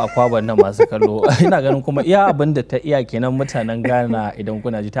kwaba akwaban nan masu kallo ina ganin kuma iya abin da ta iya kenan mutanen Ghana idan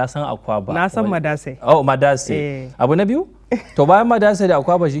kuna ji ta san akwaba na san madase madase abu na biyu to bayan madase da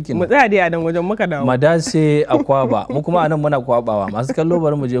akwaba shikenan mu tsaya dai a nan wajen muka dawo madase akwaba mu kuma anan muna kwabawa masu kallo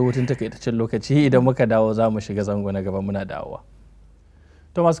bari mu je hutun takaitaccen lokaci idan muka dawo za mu shiga zango na gaba muna dawowa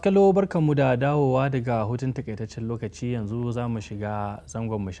to masu kallo barkanmu da dawowa daga hutun takaitaccen lokaci yanzu za mu shiga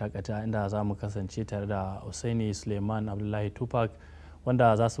zangon mu shakata inda za mu kasance tare da Usaini Suleiman Abdullahi Tupac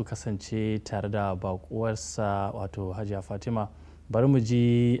wanda za su kasance tare da bakuwarsa wato Hajiya Fatima bari mu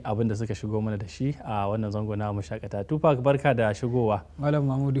ji abin da suka shigo mana da shi a wannan zango na mu shakata. Tupac barka da shigowa. Malam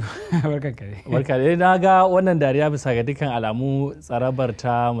Mahmudu barka kare. Barka da na ga wannan dariya bisa ga dukkan alamu tsarabar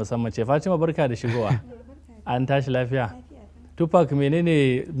ta musamman ce. Fatima barka da shigowa. An tashi lafiya. Tupac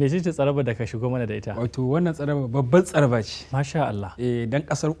menene mecece tsarabar da ka shigo mana da ita? Wato wannan tsarabar babban tsaraba ce. Masha Allah. Dan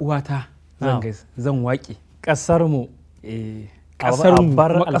kasar uwata zan waƙe. Kasar mu. Kasar mu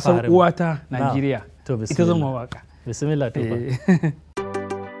kuma kasar uwata Najeriya. Ita zan mawaka. Bismillah Tupac.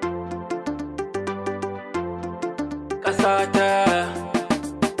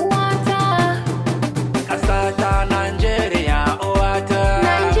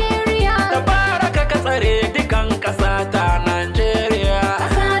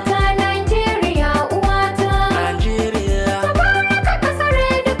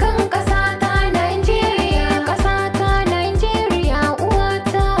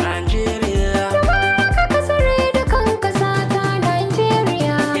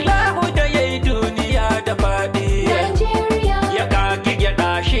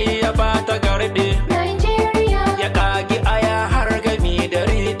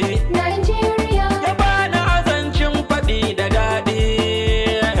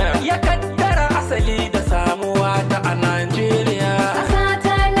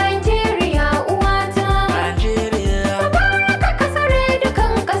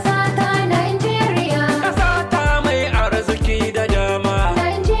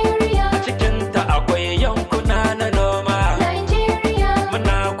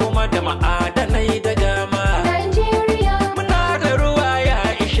 Ma'adanai da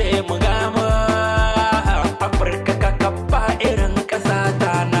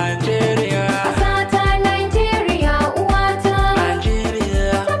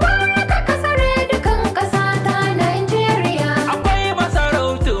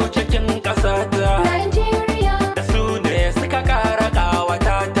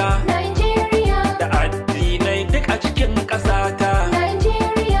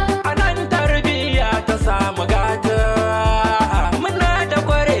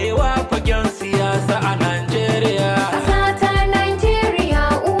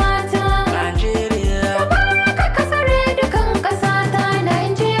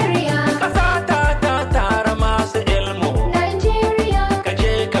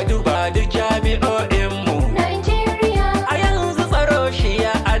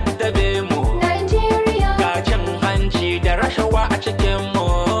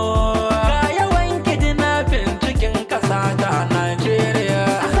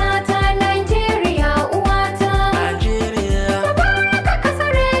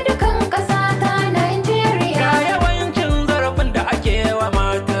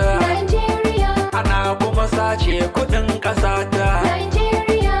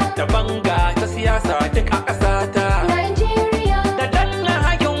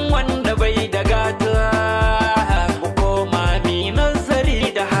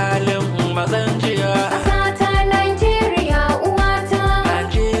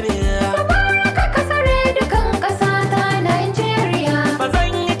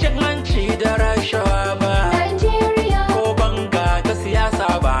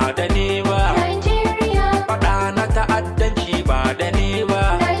da ni ba.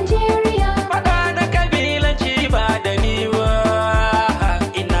 Faɗa na kabilanci ba da ni ba.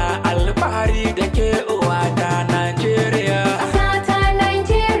 Ina alfahari da ke uwata Najeriya. Ƙasata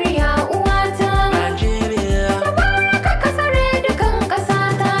Najeriya uwata. Najeriya. Tabaraka ka tsare dukan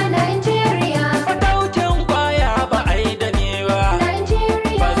ƙasata Najeriya. Fataucin kwaya ba a yi da ni ba.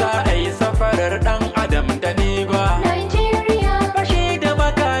 Najeriya. Ba za a yi safarar ɗan adam da ni ba. Najeriya. Fashi da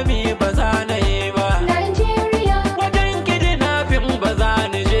makami ba za na yi ba. Najeriya. Wajen kidnapping ba za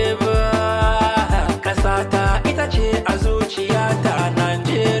ni je ba. Ƙasata ita ce a zuciyata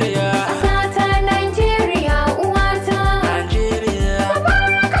Najeriya. Ƙasata Najeriya uwata. Najeriya.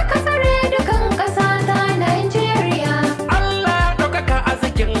 Tabaraka ka tsare dukan ƙasata Najeriya. Allah ɗaukaka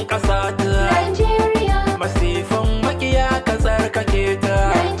arzikin ƙasata. Najeriya. Masifan makiya ka tsarkake ta.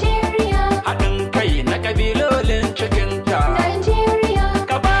 Najeriya. Haɗin kai na ƙabilolin cikinta. Najeriya.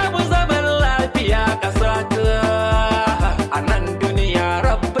 Ka ba mu zaman lafiya ƙasata. A nan duniya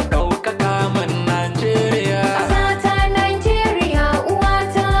rabbi ɗaukaka min Najeriya. Ƙasata Najeriya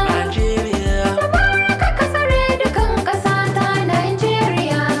uwata. Najeriya. Tabaraka ka tsare dukan ƙasata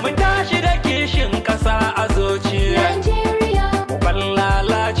Najeriya. Mu tashi da kishin ƙasa a zuciya. Najeriya. Mu bar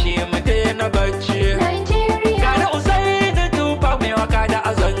lalaci mu daina bacci. Najeriya. Gani Usaini tufa mai waka da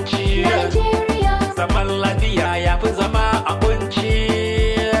azanci. Najeriya. Zaman lafiya ya fi zama a kunci.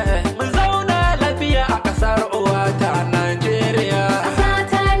 Mu zauna lafiya a ƙasar uwata Najeriya.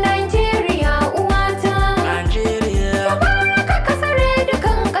 Ƙasata Najeriya uwata. Najeriya. Tabaraka ka tsare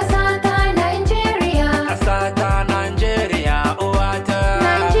dukan ƙasata Najeriya. Ƙasata Najeriya uwata.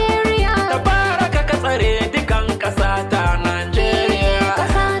 Najeriya. Tabaraka ka tsare dukan ƙasata Najeriya.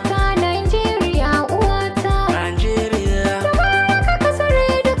 Ƙasata Najeriya uwata. Najeriya. Tabaraka ka tsare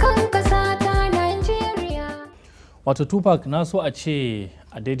dukan ƙasata Najeriya. Wato Tupac, na so a ce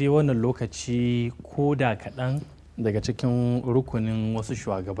a daidai wannan lokaci ko da kaɗan daga cikin rukunin wasu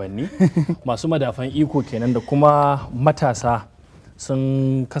shugabanni masu madafan iko kenan da kuma matasa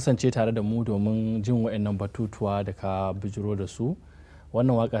sun kasance tare da mu domin jin waɗannan batutuwa da ka bijiro da su.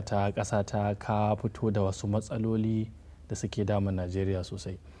 Wannan waka ta ƙasa ta ka fito da wasu matsaloli da suke damun Najeriya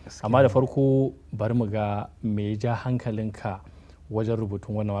sosai. Amma da farko bari mu ga me ya ja hankalinka wajen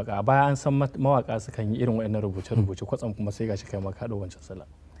rubutun wannan waka. A baya an san mawaka sukan yi irin waɗannan rubuce-rubuce kwatsam kuma sai gashi kai maka da wancan sala.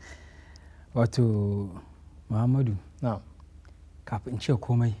 Wato Muhammadu, kafin ce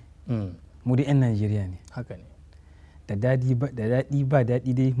komai mu da 'yan Najeriya ne. Haka ne. Da daɗi ba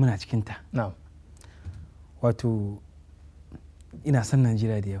daɗi dai muna cikinta. Wato ina son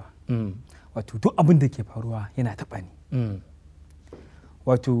Najeriya da yawa. Wato duk abin da ke faruwa yana taɓa ni.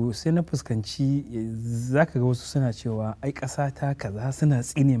 Wato sai na fuskanci za ka ga wasu suna cewa ai ƙasa ta kaza suna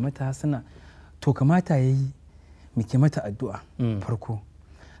tsine mata suna to kamata ya yi muke mata addu'a farko.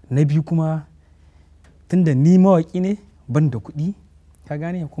 Na biyu kuma tunda ni mawaƙi ne ban da kuɗi ka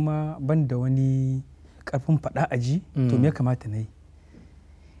gane kuma ban da wani ƙarfin faɗa aji to me ya kamata na yi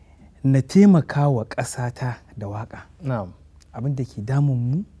na taimaka wa ƙasata da waƙa. Abin da ke damun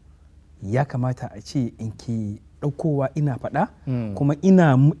mu ya kamata a ce in ke ɗaukowa ina faɗa kuma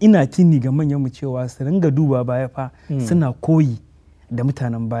ina tuni ga manyanmu cewa su ringa duba baya fa suna koyi da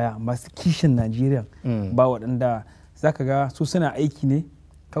mutanen baya masu kishin Najeriya ba waɗanda za ka ga su suna aiki ne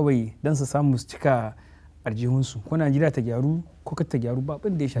kawai don su samu su cika arjihunsu ko Najeriya ta gyaru ko ka ta gyaru ba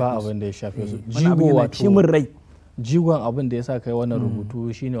abin da ya shafe su. Ba abin da ya shafe su. Jigo wato rai. Jigon abin da ya sa kai wannan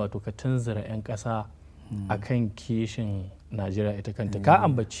rubutu shine wato ka tunzura 'yan ƙasa akan kishin Najeriya ita kanta. Ka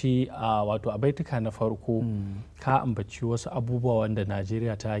ambaci wato a baituka na farko ka ambaci wasu abubuwa wanda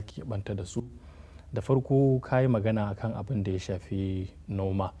Najeriya ta keɓanta da su. Da farko ka yi magana akan abin da ya shafi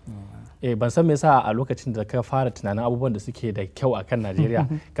noma. Ban san me yasa a lokacin da ka fara tunanin abubuwan da suke da kyau akan Najeriya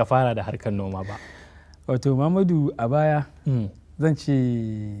ka fara da harkar noma ba. Wato Mamadu a baya zan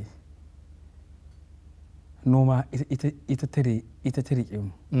ce noma ita ta riƙe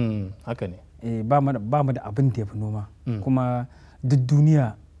mu. Haka ne. Ba mu da abin da ya fi noma kuma duk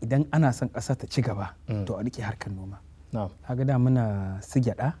duniya idan ana son ƙasa ta ci gaba to a riƙe harkar noma. Kaga da muna su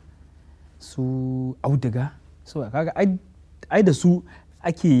gyaɗa su auduga so kaga ai da su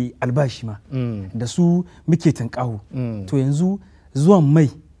ake albashi ma da su muke tunƙaho to yanzu zuwan mai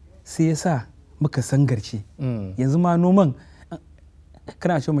sai ya sa muka sangarce yanzu ma noman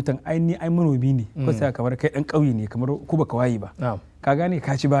kana ce mutum ai manomi ne ko sai kamar kai dan ƙauye ne kamar ku baka waye ba ka gane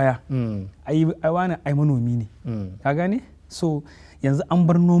ka ci baya ai wani ai manomi ne ka gane so yanzu an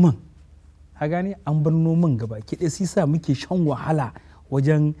bar noman ka gane an bar noman gaba ki dai sai sa muke shan wahala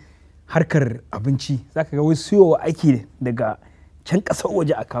wajen harkar abinci zaka ga wasu siyowa ake daga can ƙasar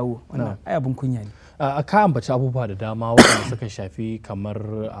waje a kawo wannan ai abin kunya ne. ka ambaci abubuwa da dama waɗanda suka shafi kamar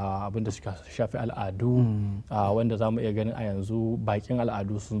abin da suka shafi al'adu wanda za mu iya ganin a yanzu bakin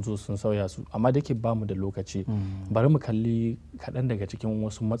al'adu sun zo sun sauya su, amma da ke bamu da lokaci bari mu kalli kaɗan daga cikin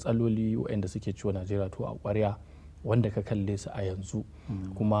wasu matsaloli waɗanda suke ciwo Najeriya to a ƙwarya wanda ka kalle su a yanzu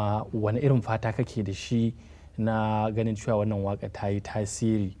kuma wani irin fata kake da shi na ganin cewa wannan waka ta yi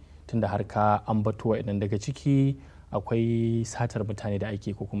tasiri tunda har ka ambato waɗannan daga ciki akwai satar mutane da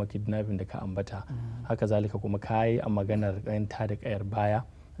ake ko kuma kidnapping da ka ambata haka zalika kuma ka yi a maganar ɗanta da ƙayar baya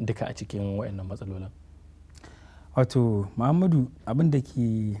duka a cikin waɗannan matsalolin. Wato Muhammadu abin da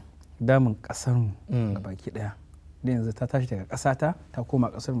ke damun ƙasarmu gabaki ɗaya da yanzu ta tashi daga ƙasata ta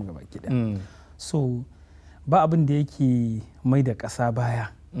koma ƙasarmu gabaki ɗaya, so ba abin da yake mai da ƙasa baya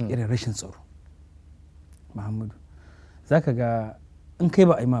irin rashin tsaro. Muhammadu za ka ga in kai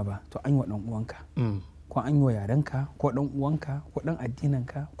ba a yi ma ba to an yi wa ɗan uwanka ko an yi wa yarenka ko ɗan uwanka ko ɗan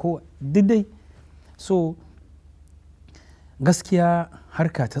addinanka ko dai. So gaskiya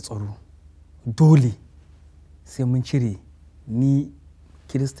harka ta tsaro dole sai mun cire ni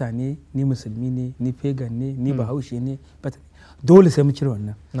kirista ne ni musulmi ne ni pagan ne ni bahaushe ne dole sai mun cire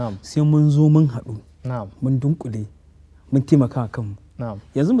wannan, sai mun zo mun haɗu mun dunkule mun taimaka kanmu.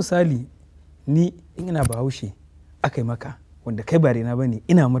 Yanzu misali ni in ina bahaushe aka yi maka wanda kai ba rena bane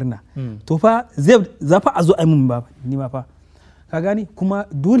ina murna to fa za fa a zo a min ba ni ma fa ka gani, kuma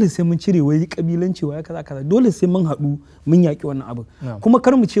dole sai mun cire wai kabilanci wai kaza kaza, dole sai mun haɗu mun yaƙi wannan abu kuma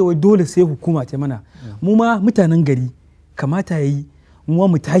kar mu ce wai dole sai hukuma ta mana, mu ma mutanen gari kamata yayi mu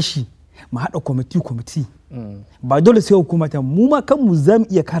mu tashi mu haɗa kwamiti ba dole sai hukuma ta, mu ma kanmu za mu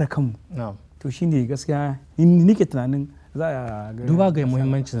iya kare kanmu. To shine gaskiya nike tunanin za a duba ga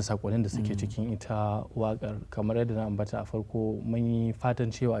muhimmancin sakonin da suke cikin ita wakar kamar yadda na ambata a farko mun yi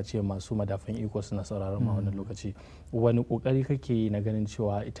fatan cewa a ce masu madafan iko suna sauraron ma wannan lokaci, wani kokari kake yi na ganin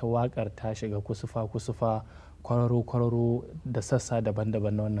cewa ita wakar ta shiga kusufa kwararo da sassa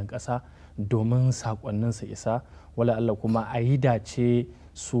daban-daban na wannan kasa domin sakonnin su isa wala Allah kuma a yi dace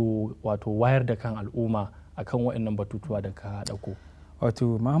su wato wayar da kan al'umma akan waɗannan batutuwa da ka dauko.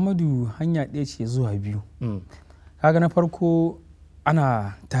 Wato Muhammadu hanya ɗaya ce zuwa biyu. Kaga na farko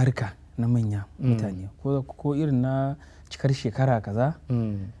ana tarika na manya mutane ko irin na cikar shekara kaza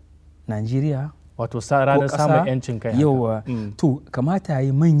Najeriya wato ranar samun yancin kai yawa to kamata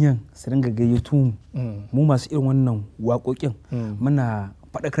yi manyan su ringa gayyato mu masu irin wannan waƙoƙin muna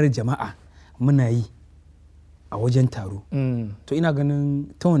faɗakar jama'a muna yi a wajen taro to ina ganin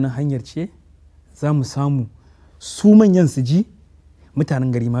ta wannan hanyar ce za mu samu su manyan su ji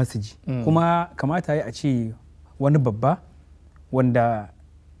mutanen gari ma su ji kuma kamata yi a ce wani babba wanda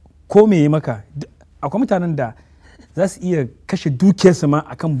ko me maka akwai mutanen da za su iya kashe dukiyarsu ma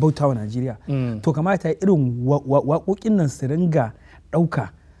akan bautawa Najeriya to kamata irin waƙoƙin nan su ringa ɗauka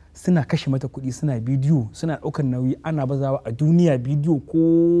suna kashe mata kuɗi suna bidiyo suna ɗaukar nauyi ana bazawa a duniya bidiyo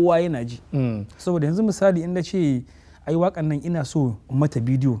kowa yana ji saboda yanzu misali in na ce ai waƙan nan ina so in mata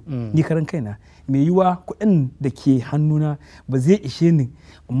bidiyo ni karan kaina mai yiwa kuɗin da ke hannuna ba zai ishe ni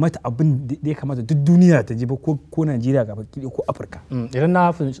in mata abin da ya kamata duk duniya ta ji ba ko Najeriya gaba ko Afirka. Idan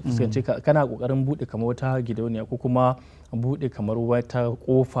na fuskanci kana kokarin buɗe kamar wata gidauniya ko kuma buɗe kamar wata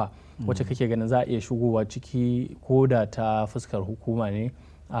kofa wacce kake ganin za a iya shigowa ciki ko da ta fuskar hukuma ne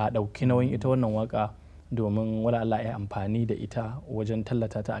a ɗauki nauyin ita wannan waka domin wala Allah ya amfani da ita wajen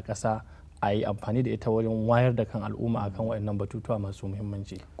tallata ta a ƙasa a yi amfani da ita wajen wayar da kan al'umma akan waɗannan batutuwa masu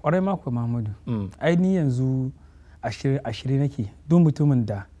muhimmanci. Kwarai mako Muhammadu ai ni yanzu ashiri nake duk mutumin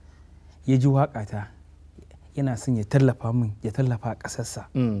da ya ji waƙata yana son ya tallafa min ya tallafa ƙasarsa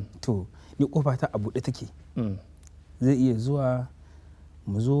to ni kofa ta a buɗe take zai iya zuwa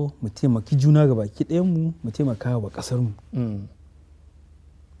mu zo mu taimaki juna ga baki ɗayan mu taimaka wa ƙasarmu.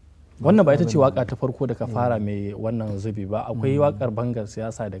 Wannan ba ita ce waka ta farko da ka fara mai wannan zubi ba, akwai wakar bangar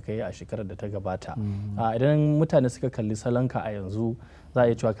siyasa da kai a shekarar da ta gabata. Idan mutane suka kalli salonka a yanzu za a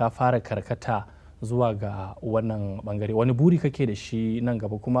iya cewa ka fara karkata zuwa ga wannan bangare, wani buri kake da shi nan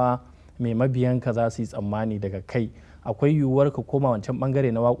gaba kuma mai mabiyanka za su yi tsammani daga kai? Akwai yiwuwar ka koma wancan bangare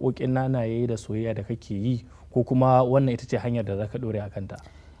na waƙoƙin nanaye da soyayya da kake yi ko kuma wannan ita ce hanyar da za ka ɗore a kanta?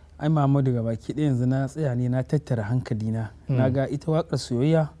 Ai Muhammadu gaba ki ɗaya yanzu na tsaya ne na tattara hankalina na ga ita waƙar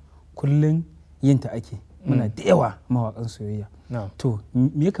soyayya kullum yinta ake muna da yawa mawaƙan soyayya to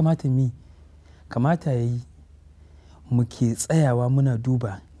me ya kamata kamata ya yi muke tsayawa muna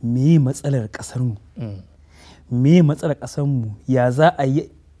duba me matsalar ƙasarmu me matsalar ƙasarmu ya za a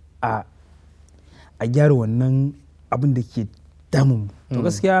yi a gyara wannan abin da ke damunmu to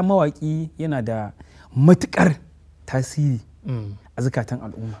gaskiya mawaƙi yana da matuƙar tasiri a a zukatan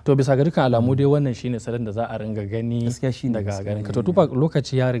al'umma. To bisa ga dukkan alamu dai wannan shine salon da za a ringa gani daga ganin ka. To Tupac,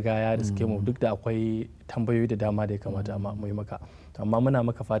 lokaci ya riga ya riske mu duk da akwai tambayoyi da dama da ya kamata mu yi maka. Amma muna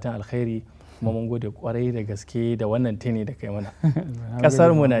maka fatan alkhairi kuma mun gode kwarai da gaske da wannan tini da kai mana.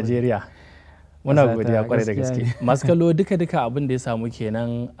 Kasar mu Najeriya muna godiya kwarai da gaske. Masu kallo duka abin da ya samu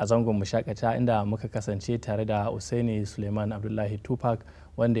kenan a zangon mu shakata inda muka kasance tare da Usaini Suleiman Abdullahi Tupac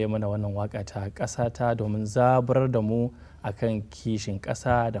wanda ya mana wannan waka ta ƙasa ta domin zaburar da mu akan kishin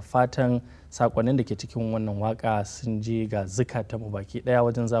ƙasa, da fatan sakonnin da ke cikin wannan waka sun je ga zukata mu baki daya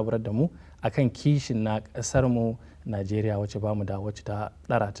wajen zaburar da mu akan kishin na ƙasar mu Najeriya wacce bamu da wacce ta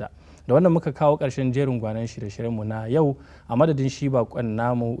ɗarata. Da wannan muka kawo ƙarshen jerin gwanan shirye-shiryen mu na yau a madadin shi bakon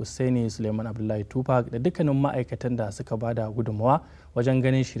namu Usaini Suleiman Abdullahi Tupac da dukkanin ma'aikatan da suka bada gudunmawa wajen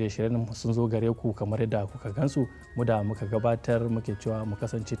ganin shirye-shiryen sun zo gare ku kamar yadda kuka gansu, mu da muka gabatar muke cewa mu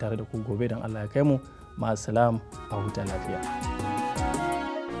kasance tare da ku gobe don Allah ya kai mu. Ma'asalam, a huta lafiya.